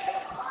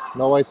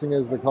 No icing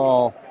is the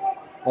call.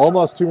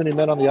 Almost too many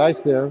men on the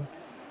ice there.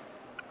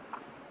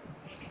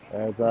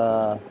 As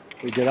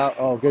we get out.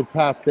 Oh, good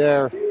pass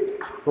there.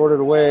 Throw it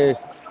away.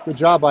 Good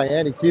job by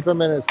Andy. Keep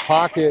him in his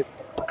pocket.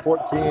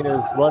 14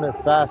 is running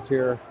fast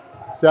here.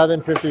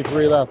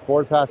 7:53 left.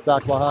 Board pass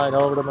back behind.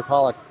 Over to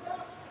McCulloch.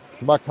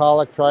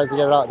 McCulloch tries to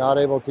get it out. Not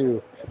able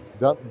to.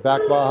 Dump back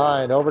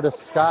behind. Over to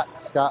Scott.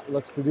 Scott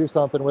looks to do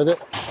something with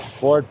it.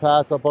 Board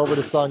pass up over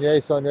to Saunier.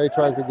 Saunier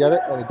tries to get it,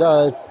 and he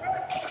does.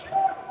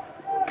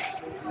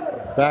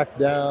 Back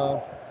down.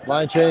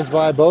 Line change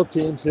by both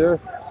teams here.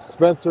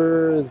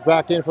 Spencer is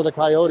back in for the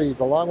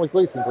Coyotes along with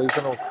Gleason.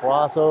 Gleason will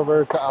cross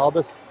over to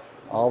Albus.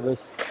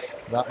 Albus,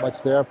 not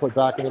much there. Put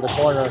back into the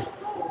corner.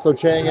 So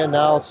Chang in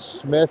now.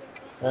 Smith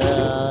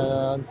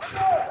and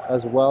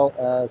as well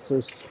as Sir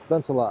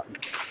Spencelot.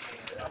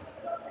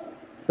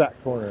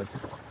 Back corner.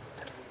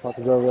 Puck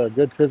is over there.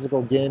 Good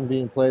physical game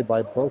being played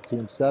by both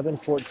teams.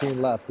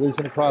 7:14 left.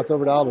 Gleason across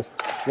over to Albus.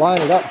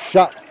 Line it up.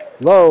 Shot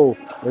low.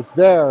 It's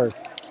there.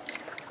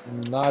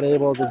 Not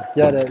able to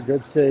get it.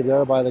 Good save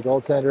there by the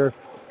goaltender.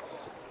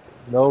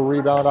 No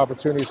rebound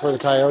opportunities for the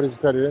Coyotes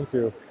to cut it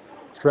into.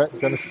 Trent's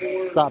going to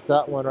stop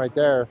that one right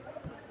there.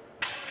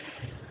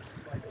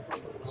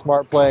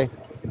 Smart play.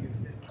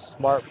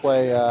 Smart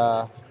play.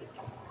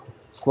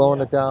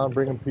 Slowing it down,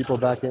 bringing people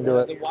back into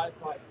it.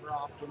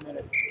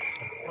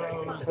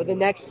 For the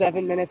next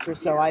 7 minutes or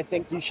so, I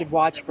think you should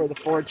watch for the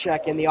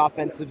forecheck in the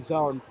offensive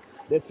zone.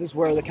 This is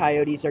where the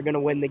Coyotes are going to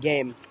win the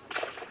game.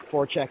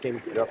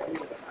 Forechecking.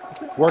 Yep.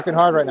 It's working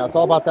hard right now. It's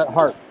all about that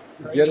heart.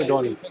 Get it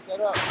going.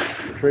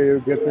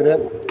 Treyu gets it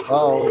in.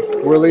 Oh,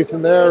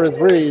 releasing there is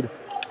Reed.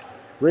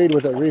 Reed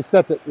with it.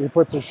 Resets it. He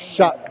puts a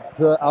shot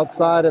to the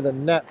outside of the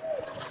net.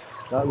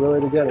 Not really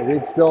to get it.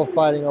 Reed's still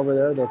fighting over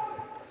there. They've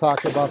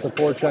talked about the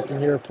forechecking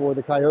here for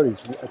the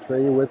Coyotes.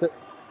 Treyu with it.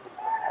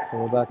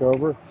 Coming back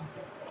over.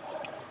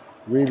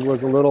 Reed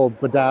was a little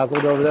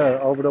bedazzled over there.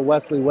 Over to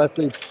Wesley.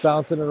 Wesley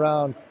bouncing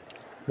around.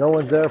 No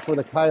one's there for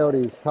the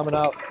Coyotes. Coming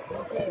out.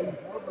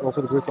 Go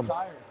for the Gleason.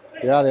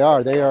 Yeah, they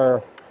are. They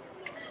are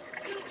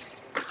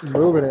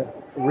moving it.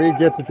 Reed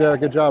gets it there.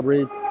 Good job,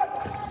 Reed.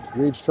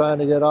 Reed's trying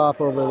to get off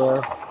over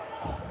there.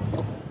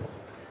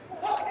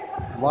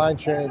 Line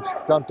change.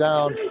 Dump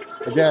down.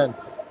 Again,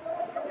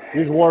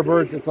 these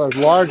Warbirds, it's a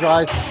large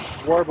ice.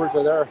 Warbirds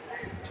are there.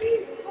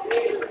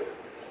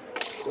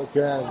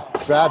 Again,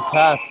 bad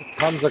pass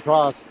comes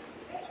across.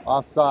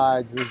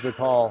 Offsides is the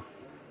call.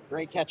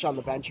 Great catch on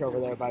the bench over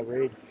there by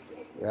Reed.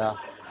 Yeah.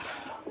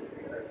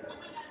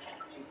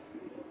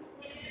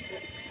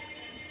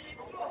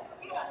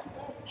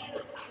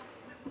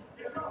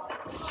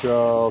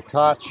 So,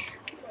 Koch,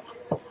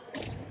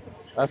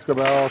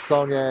 Escobar,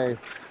 Saunier,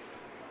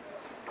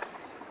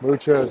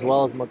 Mucha, as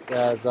well as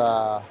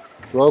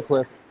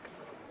Rowcliffe.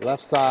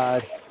 Left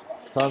side,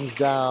 comes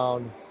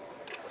down,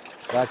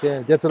 back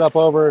in, gets it up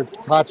over.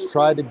 Koch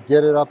tried to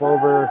get it up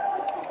over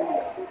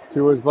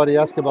to his buddy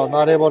Escobar,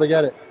 not able to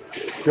get it.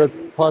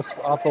 Good pass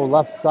off the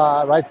left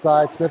side, right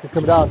side. Smith is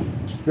coming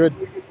down. Good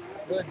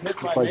hit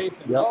by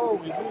Mason. Yep. Oh,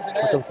 we lose an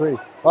edge. Free.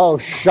 Oh,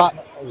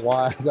 shot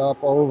wide up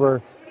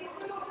over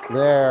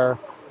there.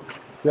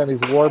 Again,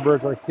 these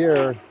Warbirds are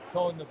here.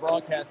 Pulling the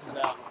broadcasters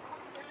out.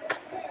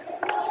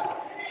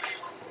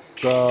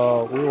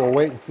 So we will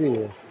wait and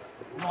see.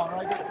 Come on,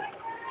 right there.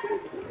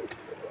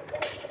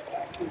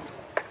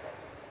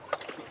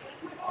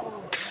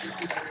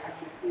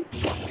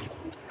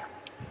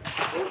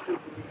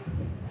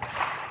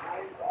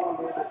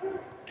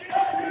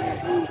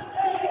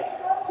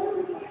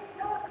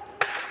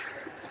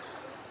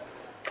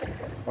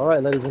 All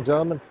right, ladies and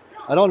gentlemen.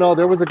 I don't know.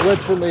 There was a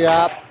glitch in the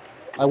app.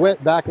 I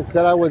went back and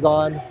said I was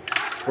on.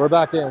 We're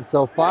back in.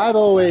 So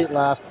 5:08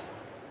 left.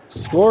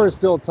 Score is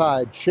still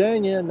tied.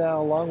 Chang in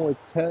now along with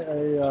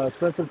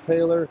Spencer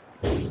Taylor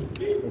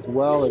as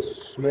well as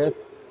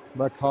Smith,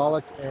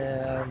 McCulloch,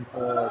 and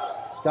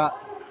Scott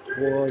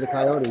for the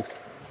Coyotes.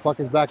 Puck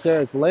is back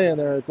there. It's laying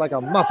there. It's like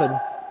a muffin.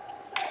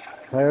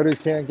 Coyotes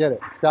can't get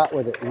it. Scott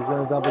with it. He's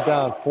going to dump it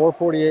down.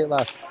 4:48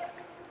 left.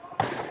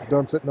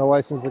 Dumps it. No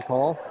ice is the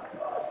call.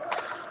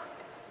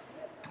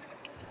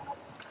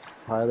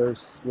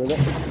 Tyler's with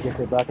it. Gets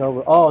it back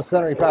over. Oh,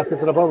 centering pass.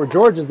 Gets it up over.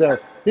 George is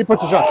there. He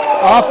puts a shot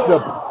off the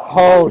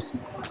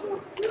post.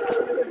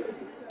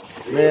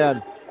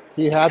 Man,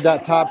 he had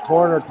that top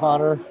corner,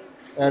 Connor,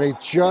 and he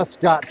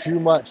just got too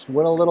much.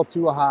 Went a little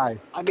too high.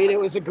 I mean, it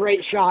was a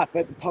great shot,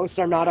 but the posts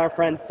are not our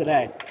friends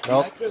today.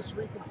 Nope. That just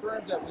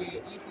reconfirms that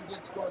Ethan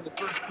did score in the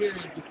first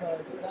period,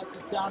 because that's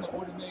the sound it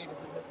would have made if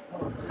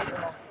it was.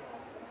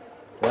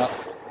 Yeah.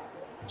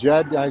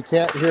 Jed, I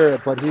can't hear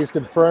it, but he's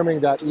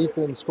confirming that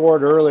Ethan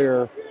scored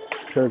earlier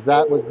because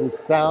that was the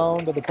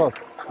sound of the post.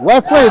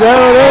 Wesley,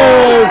 there it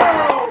is!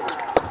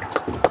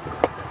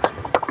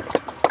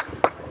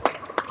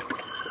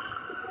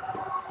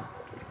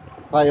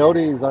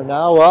 Coyotes are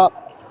now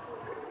up.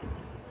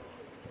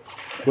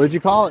 What did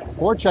you call it?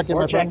 Forechecking,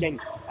 my friend. Forechecking,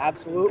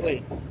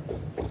 absolutely.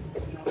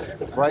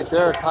 Right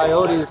there,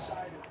 Coyotes.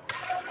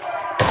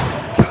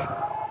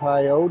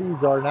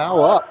 Coyotes are now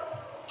up.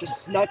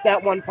 Just snuck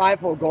that 1-5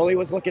 hole. Goalie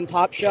was looking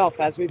top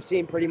shelf, as we've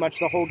seen pretty much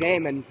the whole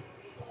game, and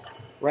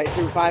right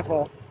through 5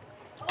 hole.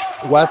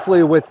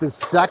 Wesley with the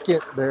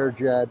second there,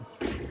 Jed.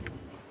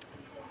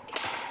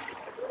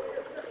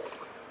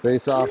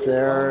 Face off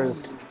there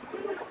is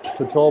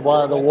controlled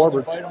by the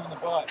Warbirds.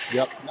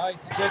 Yep.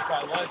 Nice stick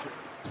by Ledger.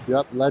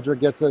 Yep, Ledger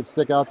gets a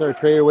stick out there.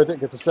 Treyu with it,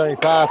 gets a centering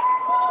pass.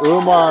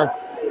 Umar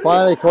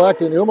finally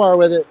collecting. Umar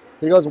with it.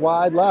 He goes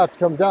wide left,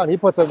 comes down. He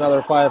puts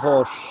another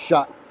 5-hole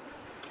shot.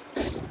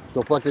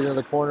 Deflected in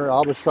the corner.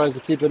 Albus tries to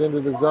keep it into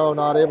the zone,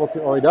 not able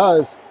to. Oh, he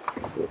does.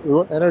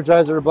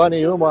 Energizer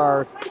Bunny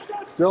Umar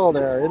still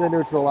there in a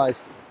neutral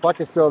ice. Puck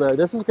is still there.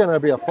 This is going to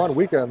be a fun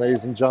weekend,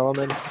 ladies and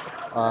gentlemen.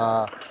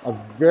 A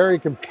very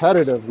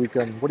competitive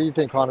weekend. What do you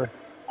think, Connor?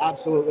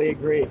 Absolutely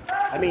agree.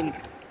 I mean,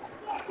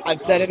 I've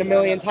said it a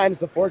million times,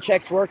 the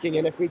forecheck's working,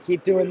 and if we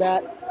keep doing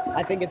that,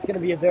 I think it's going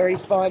to be a very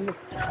fun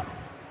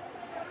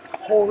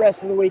whole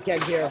rest of the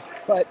weekend here,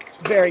 but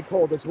very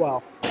cold as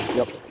well.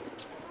 Yep.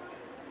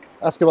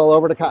 Escobar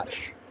over to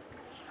Koch.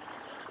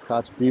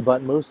 Koch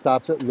B-button move,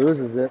 stops it,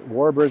 loses it.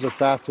 Warbirds are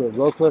fast to it.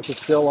 Rowcliffe is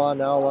still on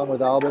now along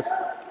with Albus.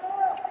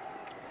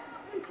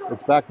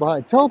 It's back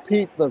behind. Tell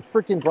Pete the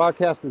freaking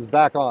broadcast is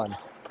back on.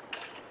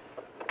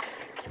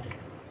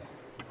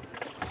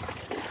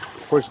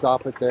 Pushed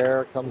off it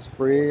there, comes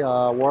free.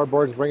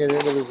 Warbirds bring it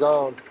into the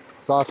zone.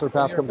 Saucer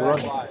pass comes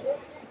running.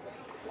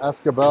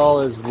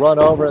 Escobar is run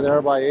over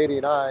there by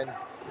 89.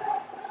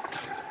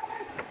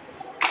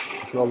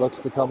 So it looks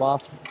to come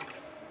off.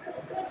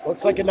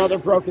 Looks like another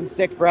broken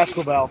stick for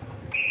Escobar.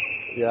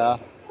 Yeah.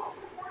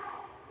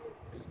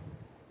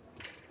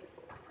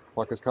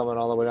 Puck is coming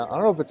all the way down. I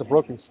don't know if it's a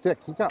broken stick.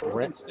 He got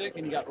ran. Stick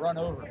and he got run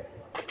over.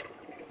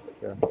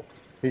 Yeah.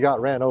 He got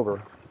ran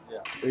over. Yeah.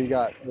 He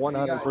got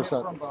 100%. He got hit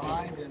from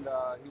behind and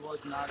he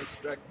was not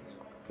expecting it.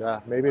 Yeah,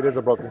 maybe it is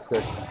a broken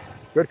stick.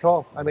 Good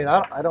call. I mean,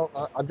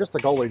 I'm just a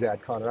goalie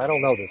dad, Connor. I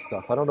don't know this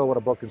stuff. I don't know what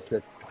a broken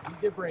stick. He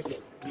did break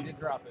it. He did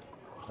drop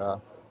it.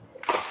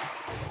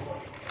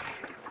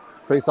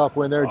 Face-off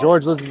win there.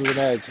 George loses an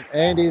edge.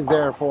 Andy's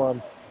there for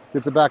him.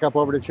 Gets it back up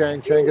over to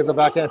Chang. Chang gets a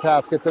backhand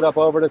pass. Gets it up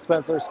over to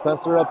Spencer.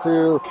 Spencer up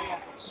to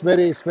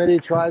Smitty.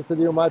 Smitty tries to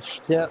do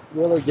much. Can't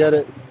really get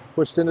it.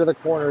 Pushed into the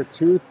corner.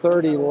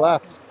 2:30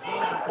 left.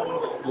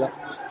 Yep.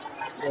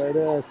 There it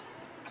is.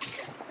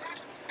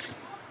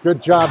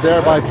 Good job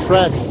there by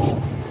Trent.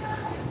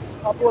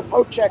 Couple of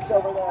poke checks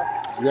over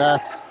there.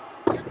 Yes.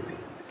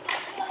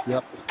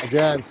 Yep.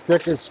 Again,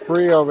 stick is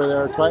free over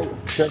there. Trent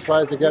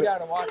tries to get it. We got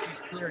to watch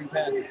these clearing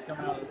passes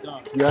coming out of the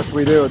zone. Yes,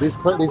 we do. These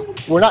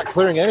we're not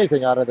clearing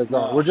anything out of the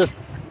zone. No. We're just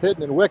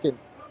hitting and wicking.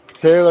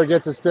 Taylor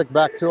gets a stick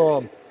back to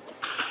him.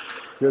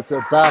 Gets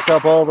it back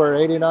up over.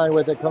 89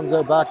 with it. Comes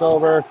it back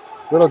over.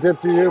 Little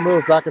dip-to-do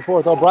move back and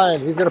forth.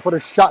 O'Brien, he's going to put a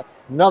shot.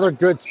 Another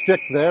good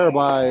stick there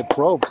by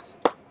Probst.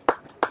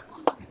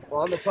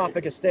 Well, on the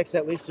topic of sticks,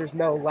 at least there's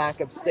no lack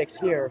of sticks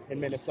here in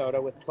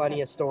Minnesota with plenty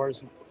of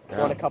stores.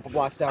 Yeah. One a couple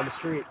blocks down the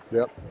street.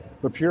 Yep.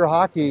 But Pure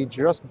Hockey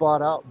just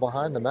bought out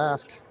behind the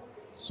mask.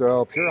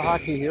 So Pure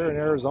Hockey here in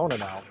Arizona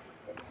now.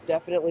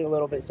 Definitely a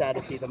little bit sad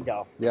to see them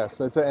go. Yes,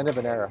 it's the end of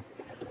an era.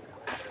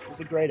 It was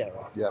a great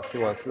era. Yes, it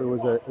was. It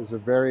was a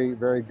very,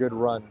 very good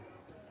run.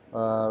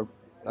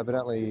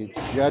 Evidently,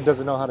 Jed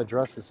doesn't know how to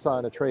dress his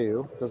son,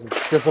 Atreyu. Doesn't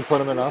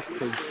discipline him enough.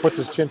 He puts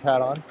his chin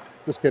pad on.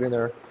 Just kidding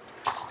there.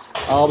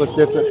 Albus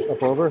gets it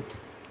up over.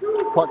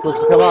 Puck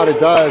looks to come out. It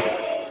does.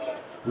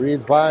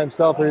 Reed's by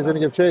himself, or he's going to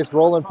give chase.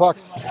 Rolling puck.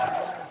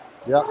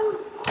 Yep.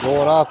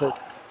 Rolling off it.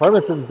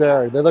 Hermanson's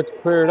there. They look to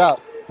clear it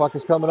out. Puck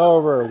is coming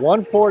over.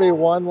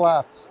 1:41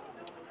 left.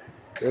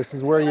 This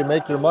is where you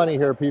make your money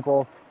here,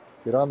 people.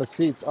 Get on the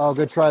seats. Oh,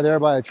 good try there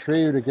by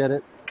Atreyu to get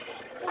it.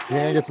 The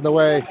hand gets in the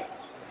way.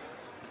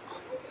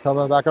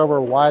 Coming back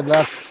over, wide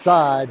left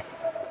side.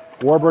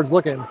 Warbirds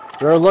looking.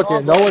 They're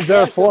looking. No one's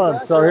there for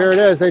him. So here it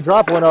is. They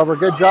drop one over.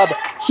 Good job.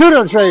 Shoot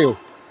him, Atreyu.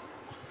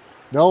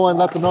 No one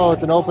lets them know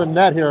it's an open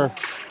net here.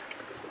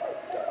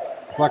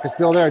 Puck is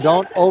still there.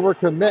 Don't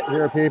overcommit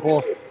here,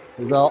 people.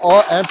 There's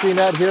an empty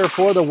net here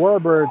for the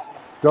Warbirds.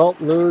 Don't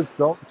lose.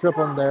 Don't trip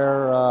them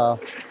there.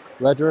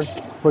 Ledger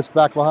pushed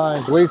back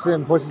behind.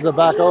 Gleason pushes it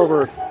back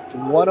over.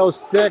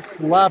 1:06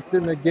 left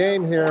in the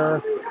game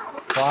here.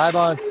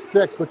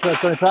 5-on-6. Look at that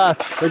second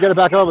pass. They get it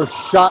back over.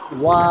 Shot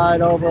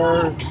wide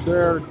over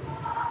there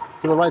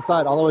to the right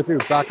side, all the way through.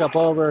 Back up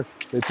over.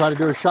 They try to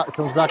do a shot. It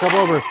comes back up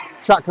over.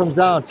 Shot comes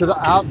down to the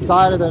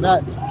outside of the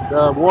net.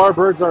 The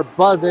Warbirds are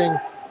buzzing.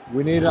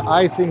 We need an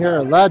icing here.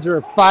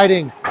 Ledger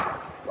fighting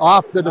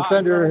off the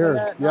defender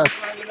here. Yes.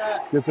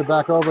 Gets it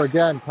back over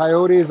again.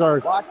 Coyotes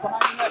are,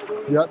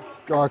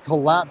 are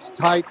collapsed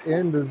tight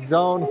in the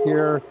zone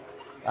here.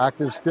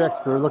 Active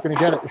sticks. They're looking to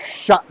get it.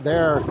 Shot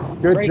there.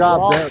 Good Great job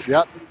ball. there.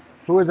 Yep.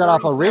 Who is that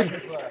off of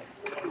Reed?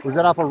 Was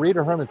that off of Reed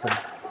or Hermanson?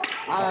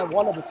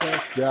 One of the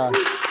two. Yeah.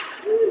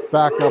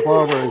 Back up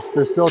over.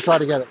 They're still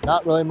trying to get it.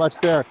 Not really much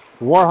there.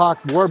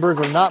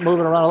 Warbirds are not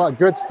moving around a lot.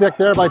 Good stick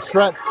there by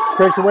Trent.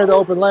 Takes away the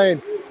open lane.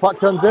 Puck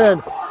comes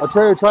in.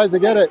 Atreyu tries to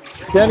get it.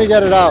 Can he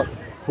get it out?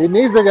 He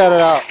needs to get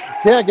it out.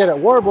 Can't get it.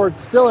 Warbirds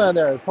still in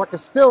there. Puck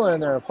is still in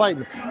there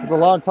fighting. It's a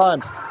long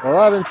time.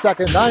 11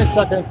 seconds, 9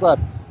 seconds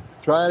left.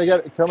 Trying to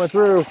get it, coming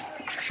through.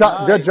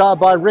 Shot, good job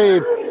by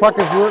Reed. Puck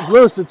is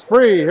loose, it's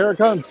free. Here it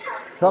comes,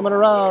 coming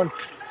around.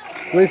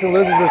 Gleason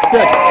loses his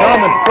stick,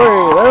 coming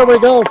free. There we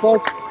go,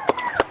 folks.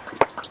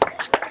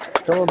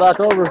 Coming back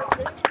over.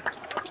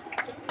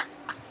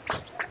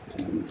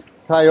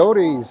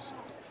 Coyotes,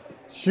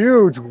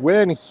 huge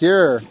win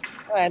here.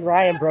 And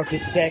Ryan broke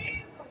his stick.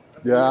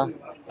 Yeah.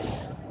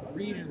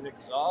 Reed is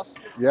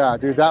exhausted. Yeah,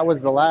 dude, that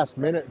was the last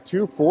minute.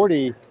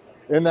 2:40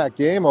 in that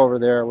game over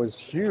there. It was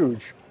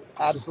huge.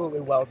 Absolutely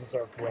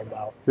well-deserved win,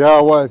 though. Yeah,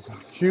 it was.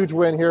 Huge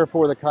win here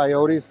for the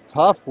Coyotes.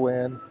 Tough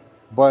win,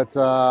 but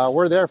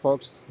we're there,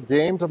 folks.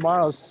 Game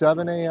tomorrow,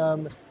 7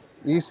 a.m.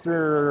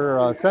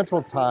 Eastern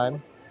Central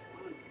Time.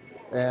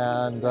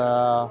 And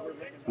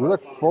We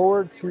look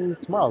forward to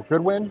tomorrow.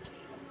 Good win.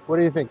 What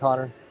do you think,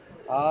 Connor?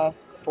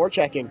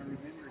 Forechecking.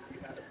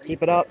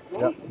 Keep it up.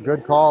 Yep,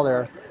 good call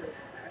there.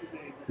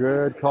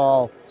 Good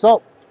call.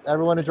 So,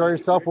 everyone enjoy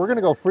yourself. We're going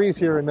to go freeze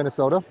here in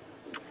Minnesota.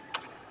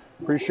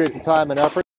 Appreciate the time and effort.